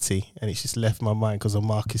witty, and it's just left my mind because of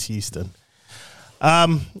Marcus Houston.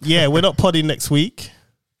 We're not podding next week.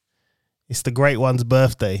 It's the great one's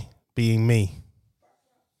birthday, being me.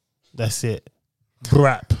 That's it.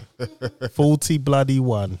 Brap. 40 bloody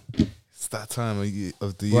one. It's that time of the year.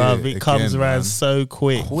 Bruv, it comes around man. So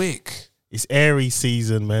quick. It's Aries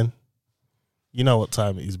season, man. You know what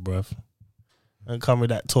time it is, bruv. Don't come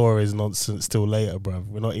with that Taurus nonsense till later, bruv.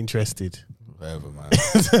 We're not interested. Whatever, man.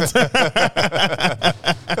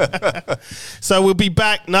 So we'll be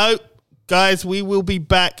back. No, guys, we will be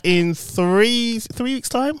back in 3 weeks'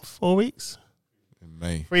 time? 4 weeks? In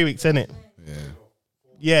May. 3 weeks, innit? Yeah.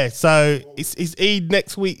 Yeah, so it's Eid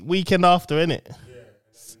next weekend after, innit? Yeah.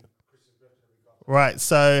 Right,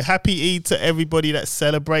 so happy Eid to everybody that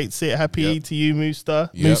celebrates it. Happy Eid to you,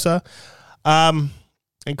 Musa. And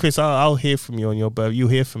Chris, I'll hear from you on your birthday. You'll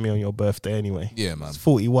hear from me on your birthday anyway. Yeah, man. It's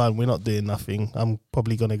 41. We're not doing nothing. I'm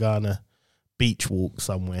probably going to go on a beach walk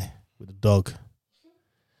somewhere with a dog.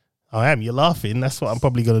 I am. You're laughing. That's what I'm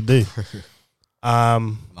probably going to do.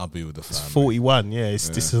 I'll be with the family. It's 41.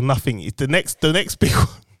 This is nothing. It's the next big one.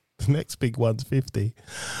 The next big one's 50.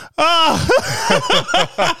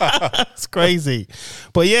 It's crazy.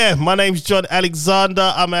 But yeah, my name's John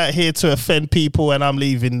Alexander. I'm out here to offend people and I'm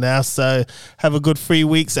leaving now. So have a good 3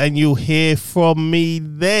 weeks and you'll hear from me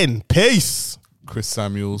then. Peace. Chris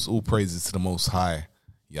Samuels, all praises to the Most High,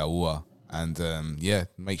 Yahuwah. And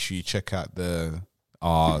make sure you check out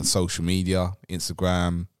our social media,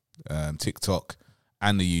 Instagram, TikTok,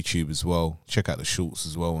 and the YouTube as well. Check out the shorts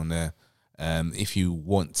as well on there. If you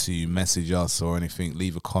want to message us or anything,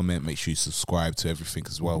 leave a comment. Make sure you subscribe to everything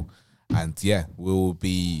as well. And yeah, we'll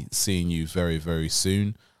be seeing you very, very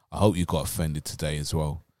soon. I hope you got offended today as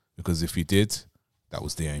well, because if you did, that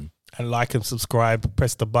was the aim. And like and subscribe,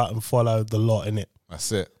 press the button, follow the lot in it.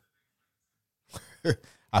 That's it.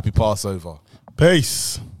 Happy Passover.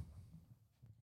 Peace.